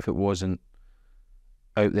lifestyle if it wasn't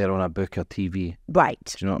out there on a book or TV. Right.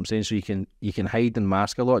 Do you know what I'm saying? So you can hide and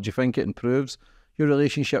mask a lot. Do you think it improves your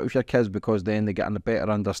relationship with your kids because then they get a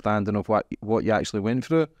better understanding of what you actually went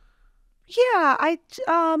through? Yeah, I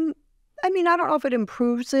mean, I don't know if it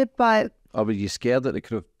improves it, but Or were you scared that they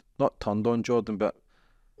could have not turned on Jordan, but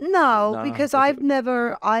no, Nah, because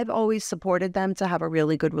I've always supported them to have a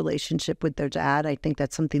really good relationship with their dad. I think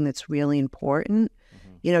that's something that's really important.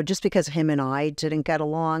 You know, just because him and I didn't get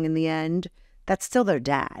along in the end, that's still their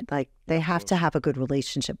dad. Like, they have to have a good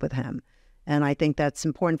relationship with him. And I think that's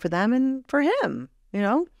important for them and for him, you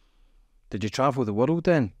know? did you travel the world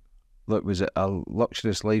then? Look, was it a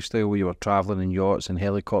luxurious lifestyle where you were travelling in yachts and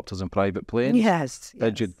helicopters and private planes? Yes.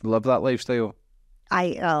 Did you love that lifestyle?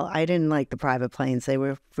 I didn't like the private planes. They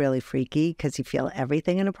were really freaky because you feel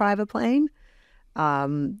everything in a private plane.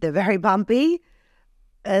 They're very bumpy.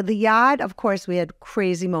 The yacht, of course, we had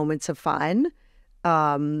crazy moments of fun.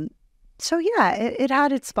 So yeah, it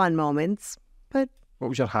had its fun moments. But What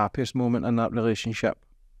was your happiest moment in that relationship?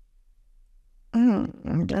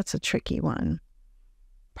 that's a tricky one.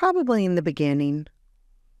 Probably in the beginning,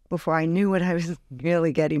 before I knew what I was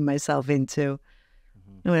really getting myself into.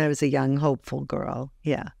 When I was a young, hopeful girl.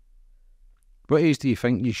 Yeah. What age do you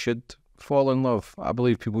think you should fall in love? I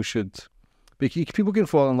believe people should. People can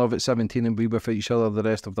fall in love at 17 and be with each other the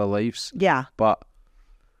rest of their lives. Yeah. But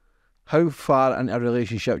how far into a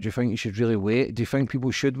relationship do you think you should really wait? Do you think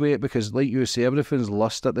people should wait? Because like you say, everything's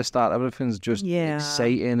lust at the start. Everything's just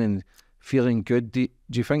exciting and feeling good. Do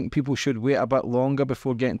you think people should wait a bit longer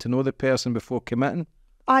before getting to know the person, before committing?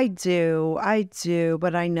 I do.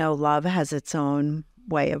 But I know love has its own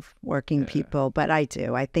way of working people. But I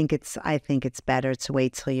do. I think it's better to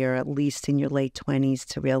wait till you're at least in your late 20s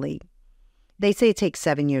to really. They say it takes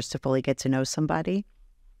 7 years to fully get to know somebody.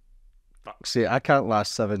 Fuck's sake, I can't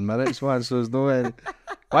last 7 minutes, man, so there's no end.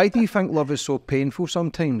 Why do you think love is so painful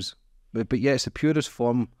sometimes? But yeah, it's the purest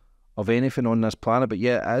form of anything on this planet, but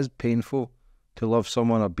yeah, it is painful to love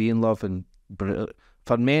someone or be in love. And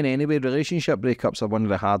for men anyway, relationship breakups are one of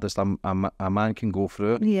the hardest a man can go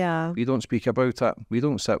through. Yeah. We don't speak about it. We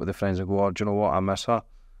don't sit with the friends and go, oh, do you know what, I miss her.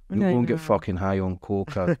 We go and get fucking high on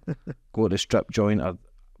coke or go to the strip joint or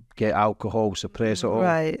get alcohol, suppress it all.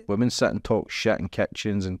 Right. Women sit and talk shit in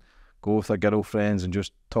kitchens and go with their girlfriends and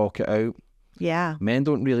just talk it out. Yeah. Men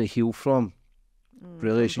don't really heal from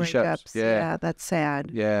relationships. Breakups. Yeah, that's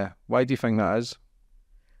sad. Yeah. Why do you think that is?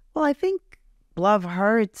 Well, I think love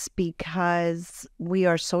hurts because we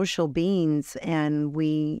are social beings and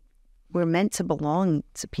we're meant to belong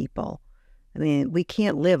to people. I mean, we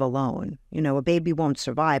can't live alone. You know, a baby won't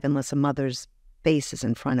survive unless a mother's face is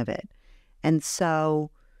in front of it. And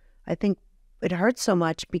so I think it hurts so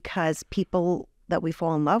much because people that we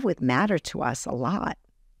fall in love with matter to us a lot.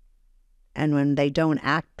 And when they don't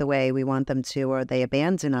act the way we want them to, or they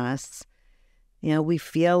abandon us, you know, we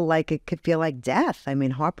feel like it could feel like death. I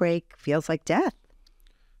mean, heartbreak feels like death.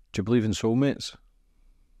 Do you believe in soulmates?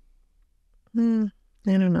 I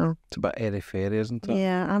don't know. It's a bit airy-fairy, isn't it?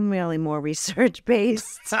 Yeah, I'm really more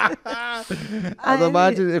research-based. I'd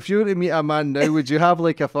imagine if you were to meet a man now, would you have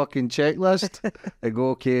like a fucking checklist? And go,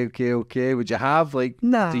 okay. Would you have like,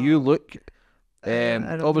 No. do you look, I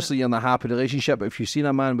don't obviously you're in a happy relationship, but if you've seen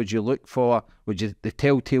a man, would you look for, the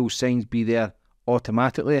telltale signs be there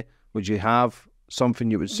automatically? Would you have something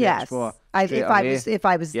you would search Yes. for? If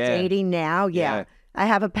I was Yeah. dating now, Yeah. I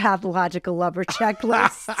have a pathological lover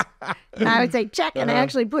checklist. And I would say check, and I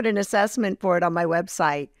actually put an assessment for it on my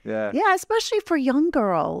website. Yeah. Yeah, especially for young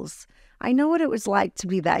girls. I know what it was like to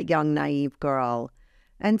be that young, naive girl.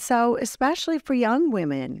 And so, especially for young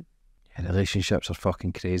women. Yeah, relationships are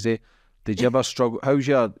fucking crazy. Did you ever struggle? How's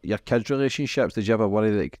your kids' relationships? Did you ever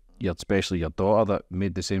worry that especially your daughter that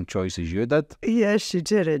made the same choice as you did? Yes, she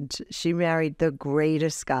didn't. She married the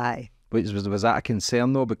greatest guy. Was that a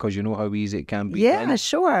concern though? Because you know how easy it can be. Yeah, then?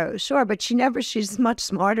 sure. But she's much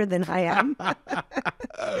smarter than I am.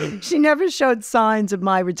 She never showed signs of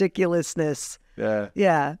my ridiculousness. Yeah.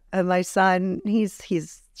 Yeah. And my son, he's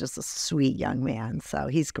just a sweet young man. So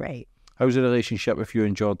he's great. How's the relationship with you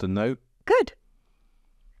and Jordan now? Good.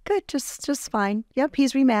 Just fine. Yep.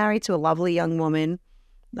 He's remarried to a lovely young woman.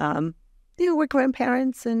 We're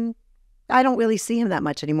grandparents, and I don't really see him that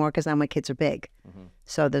much anymore because now my kids are big. Mm-hmm.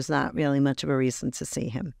 So there's not really much of a reason to see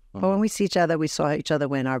him. But when we see each other, we saw each other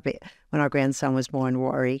when our grandson was born,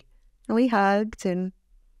 Rory. And we hugged, and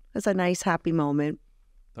it was a nice, happy moment.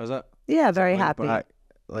 Was it? Yeah, very happy.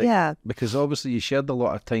 Yeah. Because obviously you shared a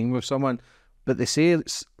lot of time with someone, but they say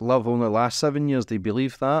love only lasts 7 years. Do you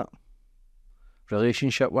believe that?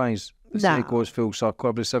 Relationship-wise? Say No. it goes full circle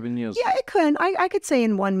every 7 years. Yeah, it could. I could say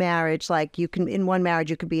in one marriage, like you can, in one marriage,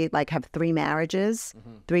 you could be like have 3 marriages,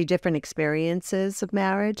 3 different experiences of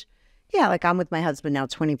marriage. Yeah, like I'm with my husband now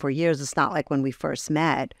 24 years. It's not like when we first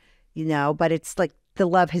met, but it's like the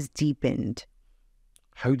love has deepened.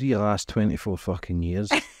 How do you last 24 fucking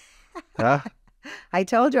years? Huh? I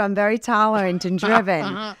told you I'm very tolerant and driven.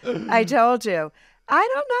 I told you. I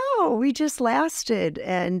don't know. We just lasted,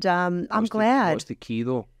 and I'm glad. What's the key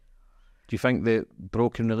though? Do you think the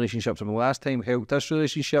broken relationships from the last time helped this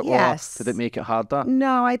relationship, Yes. or did it make it harder?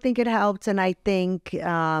 No, I think it helped, and I think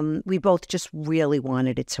we both just really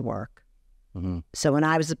wanted it to work. So when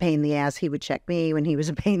I was a pain in the ass, he would check me. When he was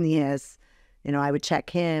a pain in the ass, I would check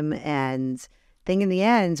him. And I think in the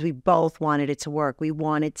end, we both wanted it to work. We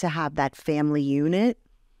wanted to have that family unit.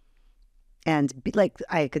 And like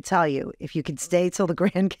I could tell you, if you could stay till the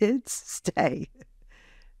grandkids, stay.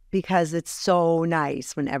 Because it's so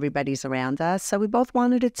nice when everybody's around us. So we both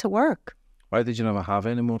wanted it to work. Why did you never have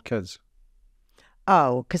any more kids?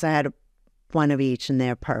 Oh, because I had one of each and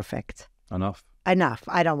they're perfect. Enough? Enough.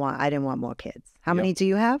 I didn't want more kids. How many do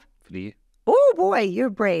you have? 3. Oh boy, you're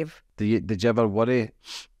brave. Did you ever worry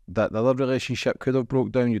that the other relationship could have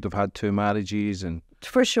broke down? You'd have had 2 marriages, and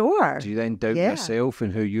For sure. do you then doubt Yeah. yourself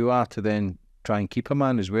and who you are to then try and keep a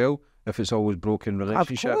man as well if it's always broken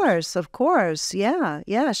relationships? Of course. Yeah,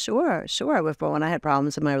 sure. But when I had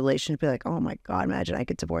problems in my relationship, I'd be like, oh my God, imagine I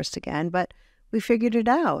get divorced again. But we figured it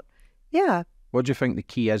out. Yeah. What do you think the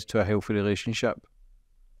key is to a healthy relationship?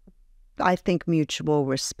 I think mutual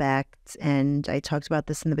respect, and I talked about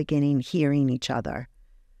this in the beginning, hearing each other,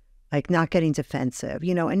 like not getting defensive,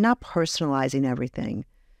 and not personalizing everything.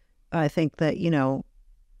 I think that,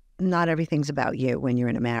 not everything's about you when you're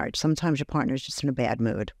in a marriage. Sometimes your partner's just in a bad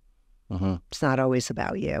mood. It's not always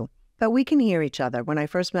about you. But we can hear each other. When I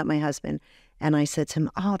first met my husband and I said to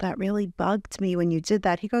him, oh, that really bugged me when you did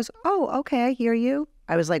that. He goes, oh, okay, I hear you.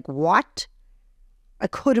 I was like, what? I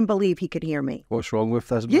couldn't believe he could hear me. What's wrong with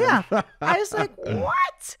this man? Yeah. I was like,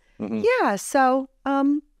 what? Yeah. So,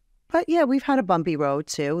 but yeah, we've had a bumpy road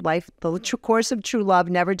too. The course of true love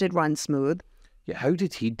never did run smooth. Yeah, how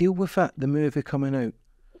did he deal with it, the movie coming out?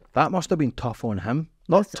 That must have been tough on him.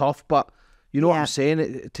 Not tough, but you know what I'm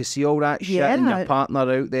saying? To see all that shit and your partner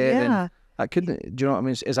out there. Yeah. And I couldn't, do you know what I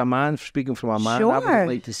mean? As a man, speaking from a man, Sure. I wouldn't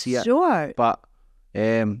like to see it. Sure. But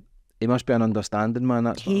he must be an understanding man.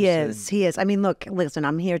 That's what He I'm is. saying. He is. I mean, look, listen,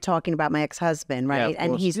 I'm here talking about my ex-husband, right? of And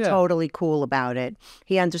course, he's yeah. totally cool about it.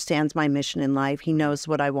 He understands my mission in life. He knows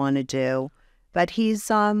what I want to do. But he's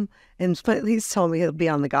told me he'll be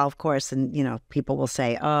on the golf course and, people will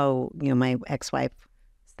say, oh, my ex-wife,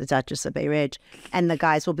 the Duchess of Bay Ridge. And the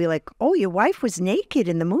guys will be like, oh, your wife was naked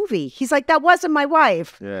in the movie. He's like, that wasn't my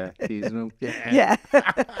wife. Yeah, teasing him. Yeah.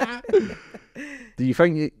 Yeah. Do you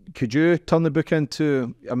think could you turn the book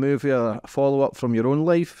into a movie or a follow-up from your own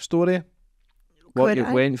life story? What Could you've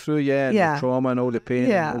I? went through, and Yeah. the trauma and all the pain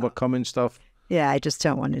Yeah. and overcoming stuff. Yeah, I just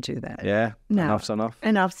don't want to do that. Yeah, No. enough's enough.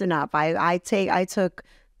 Enough's enough. I took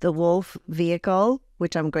the Wolf vehicle,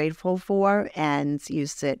 which I'm grateful for, and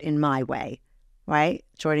used it in my way, right?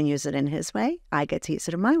 Jordan used it in his way. I get to use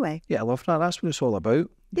it in my way. Yeah, I love that. That's what it's all about.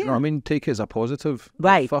 You know what I mean? Take it as a positive.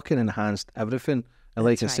 Right. It fucking enhanced everything. And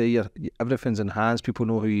like That's I say, everything's enhanced. People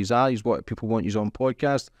know who you are. He's what people want you on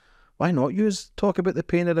podcast. Why not talk about the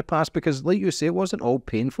pain of the past? Because like you say, it wasn't all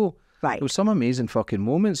painful. Right. There was some amazing fucking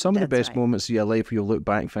moments. Some of the That's best right. moments of your life where you'll look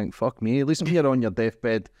back and think, fuck me. At least when you're on your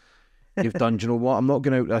deathbed, you've done, do you know what? I'm not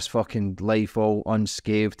going out this fucking life all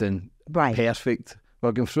unscathed and Right. perfect.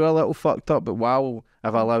 We're going through a little fucked up, but wow,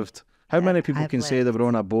 have I lived. How many people I've can say they were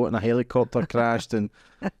on a boat and a helicopter crashed and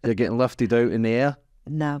you're getting lifted out in the air?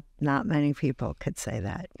 No, not many people could say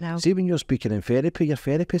that. No. See, when you're speaking in therapy, your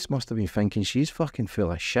therapist must have been thinking she's fucking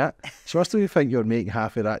full of shit. She must have been thinking you're making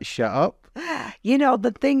half of that shit up.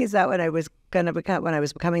 The thing is that when I was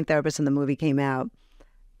becoming a therapist and the movie came out,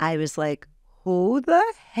 I was like, who the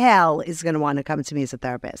hell is going to want to come to me as a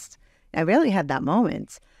therapist? I really had that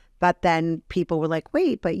moment. But then people were like,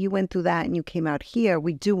 wait, but you went through that and you came out here.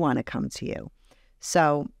 We do want to come to you.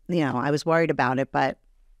 So, I was worried about it, but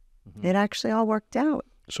it actually all worked out.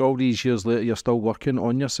 So all these years later, you're still working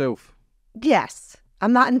on yourself? Yes.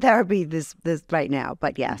 I'm not in therapy this right now,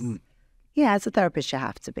 but yes. Yeah, as a therapist, you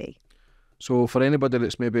have to be. So for anybody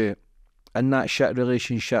that's maybe in that shit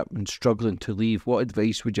relationship and struggling to leave, what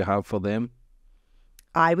advice would you have for them?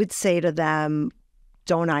 I would say to them,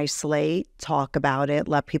 don't isolate, talk about it,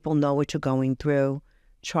 let people know what you're going through.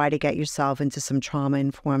 Try to get yourself into some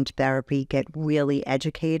trauma-informed therapy, get really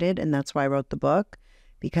educated, and that's why I wrote the book,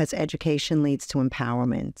 because education leads to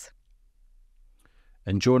empowerment.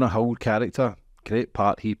 And Jonah Hill character, great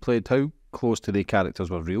part he played. How close to the characters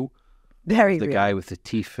were real? Very The real. guy with the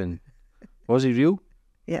teeth, and was he real?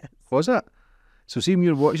 Yeah. Was it? So see, when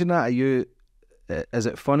you're watching that, is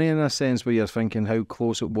it funny in a sense where you're thinking how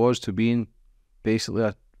close it was to being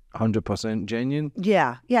basically 100% genuine?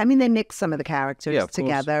 Yeah. I mean, they mixed some of the characters Yeah, of course.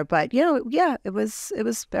 together, but yeah, it was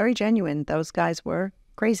very genuine. Those guys were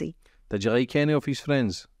crazy. Did you like any of his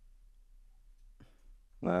friends?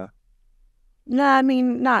 Nah. No, I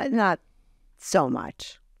mean, not so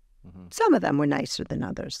much. Mm-hmm. Some of them were nicer than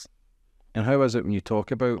others. And how is it when you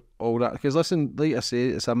talk about all that? Because listen, like I say,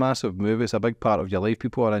 it's a massive movie. It's a big part of your life.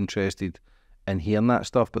 People are interested in hearing that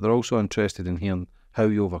stuff, but they're also interested in hearing how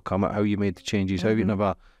you overcome it, how you made the changes, how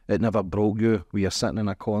you it never broke you, where you're sitting in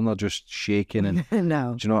a corner just shaking. And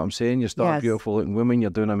No. do you know what I'm saying? You're still a Yes. beautiful looking woman. You're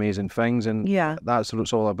doing amazing things, and Yeah. that's what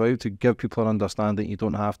it's all about. To give people an understanding, you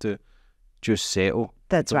don't have to just settle.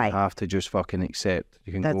 That's you don't right. have to just fucking accept.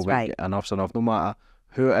 You can That's go, right. Enough's enough. No matter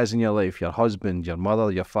who it is in your life, your husband, your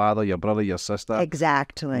mother, your father, your brother, your sister.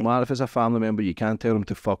 Exactly. No matter if it's a family member, you can't tell them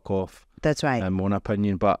to fuck off, That's right. in my own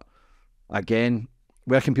opinion. But again,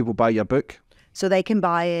 where can people buy your book? So they can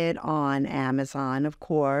buy it on Amazon, of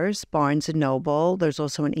course, Barnes & Noble. There's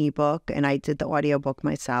also an ebook, and I did the audiobook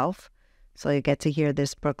myself. So you get to hear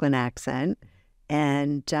this Brooklyn accent.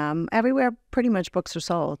 And everywhere pretty much books are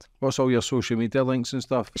sold. What's all your social media links and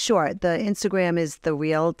stuff? Sure. The Instagram is The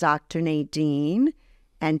Real Dr. Nadine.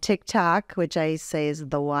 And TikTok, which I say is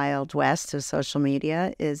the Wild West of social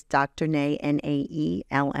media, is Dr. Nay,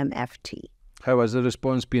 Naelmft. How is the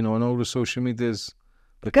response been on all the social medias?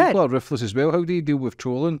 But Good. people are ruthless as well. How do you deal with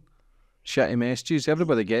trolling? Shitty messages.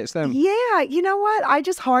 Everybody gets them. Yeah, you know what? I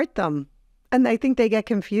just heart them. And I think they get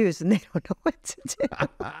confused and they don't know what to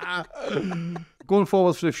do. Going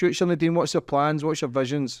forward for the future, Nadine, what's your plans? What's your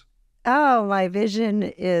visions? Oh, my vision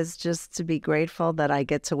is just to be grateful that I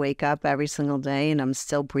get to wake up every single day and I'm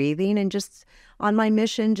still breathing, and just on my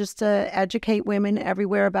mission just to educate women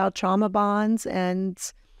everywhere about trauma bonds and,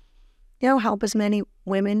 help as many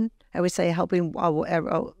women. I always say helping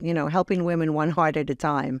women one heart at a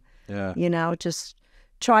time. Yeah. Just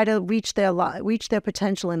try to reach their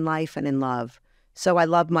potential in life and in love. So I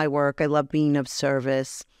love my work. I love being of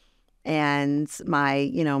service. And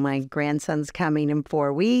my grandson's coming in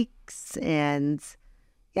 4 weeks. And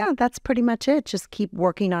yeah, that's pretty much it. Just keep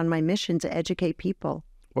working on my mission to educate people.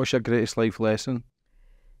 What's your greatest life lesson?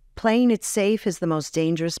 Playing it safe is the most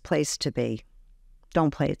dangerous place to be.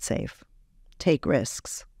 Don't play it safe. Take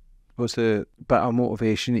risks. What's the bit of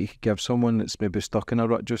motivation that you could give someone that's maybe stuck in a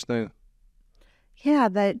rut just now? Yeah,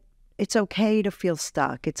 that it's okay to feel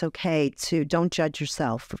stuck. It's okay to don't judge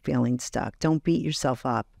yourself for feeling stuck. Don't beat yourself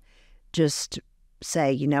up. Just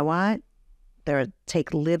say, you know what?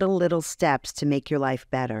 Take little steps to make your life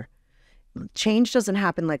better. Change doesn't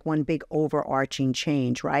happen like one big overarching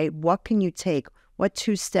change, right? What can you take? What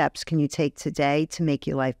 2 steps can you take today to make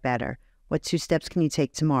your life better? What 2 steps can you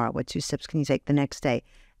take tomorrow? What 2 steps can you take the next day?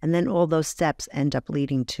 And then all those steps end up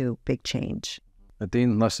leading to big change.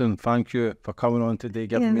 Nadine, listen, thank you for coming on today,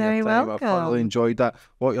 giving me You're your very time. welcome. I thoroughly enjoyed that.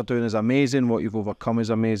 What you're doing is amazing. What you've overcome is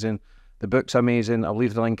amazing. The book's amazing. I'll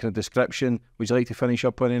leave the link in the description. Would you like to finish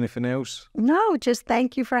up on anything else? No, just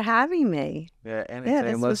thank you for having me. Yeah, anytime.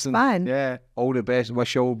 this was Listen, fun. Yeah, all the best.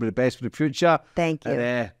 Wish you all the best for the future. Thank you.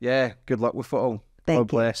 And good luck with it all. Thank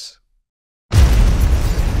God you. bless.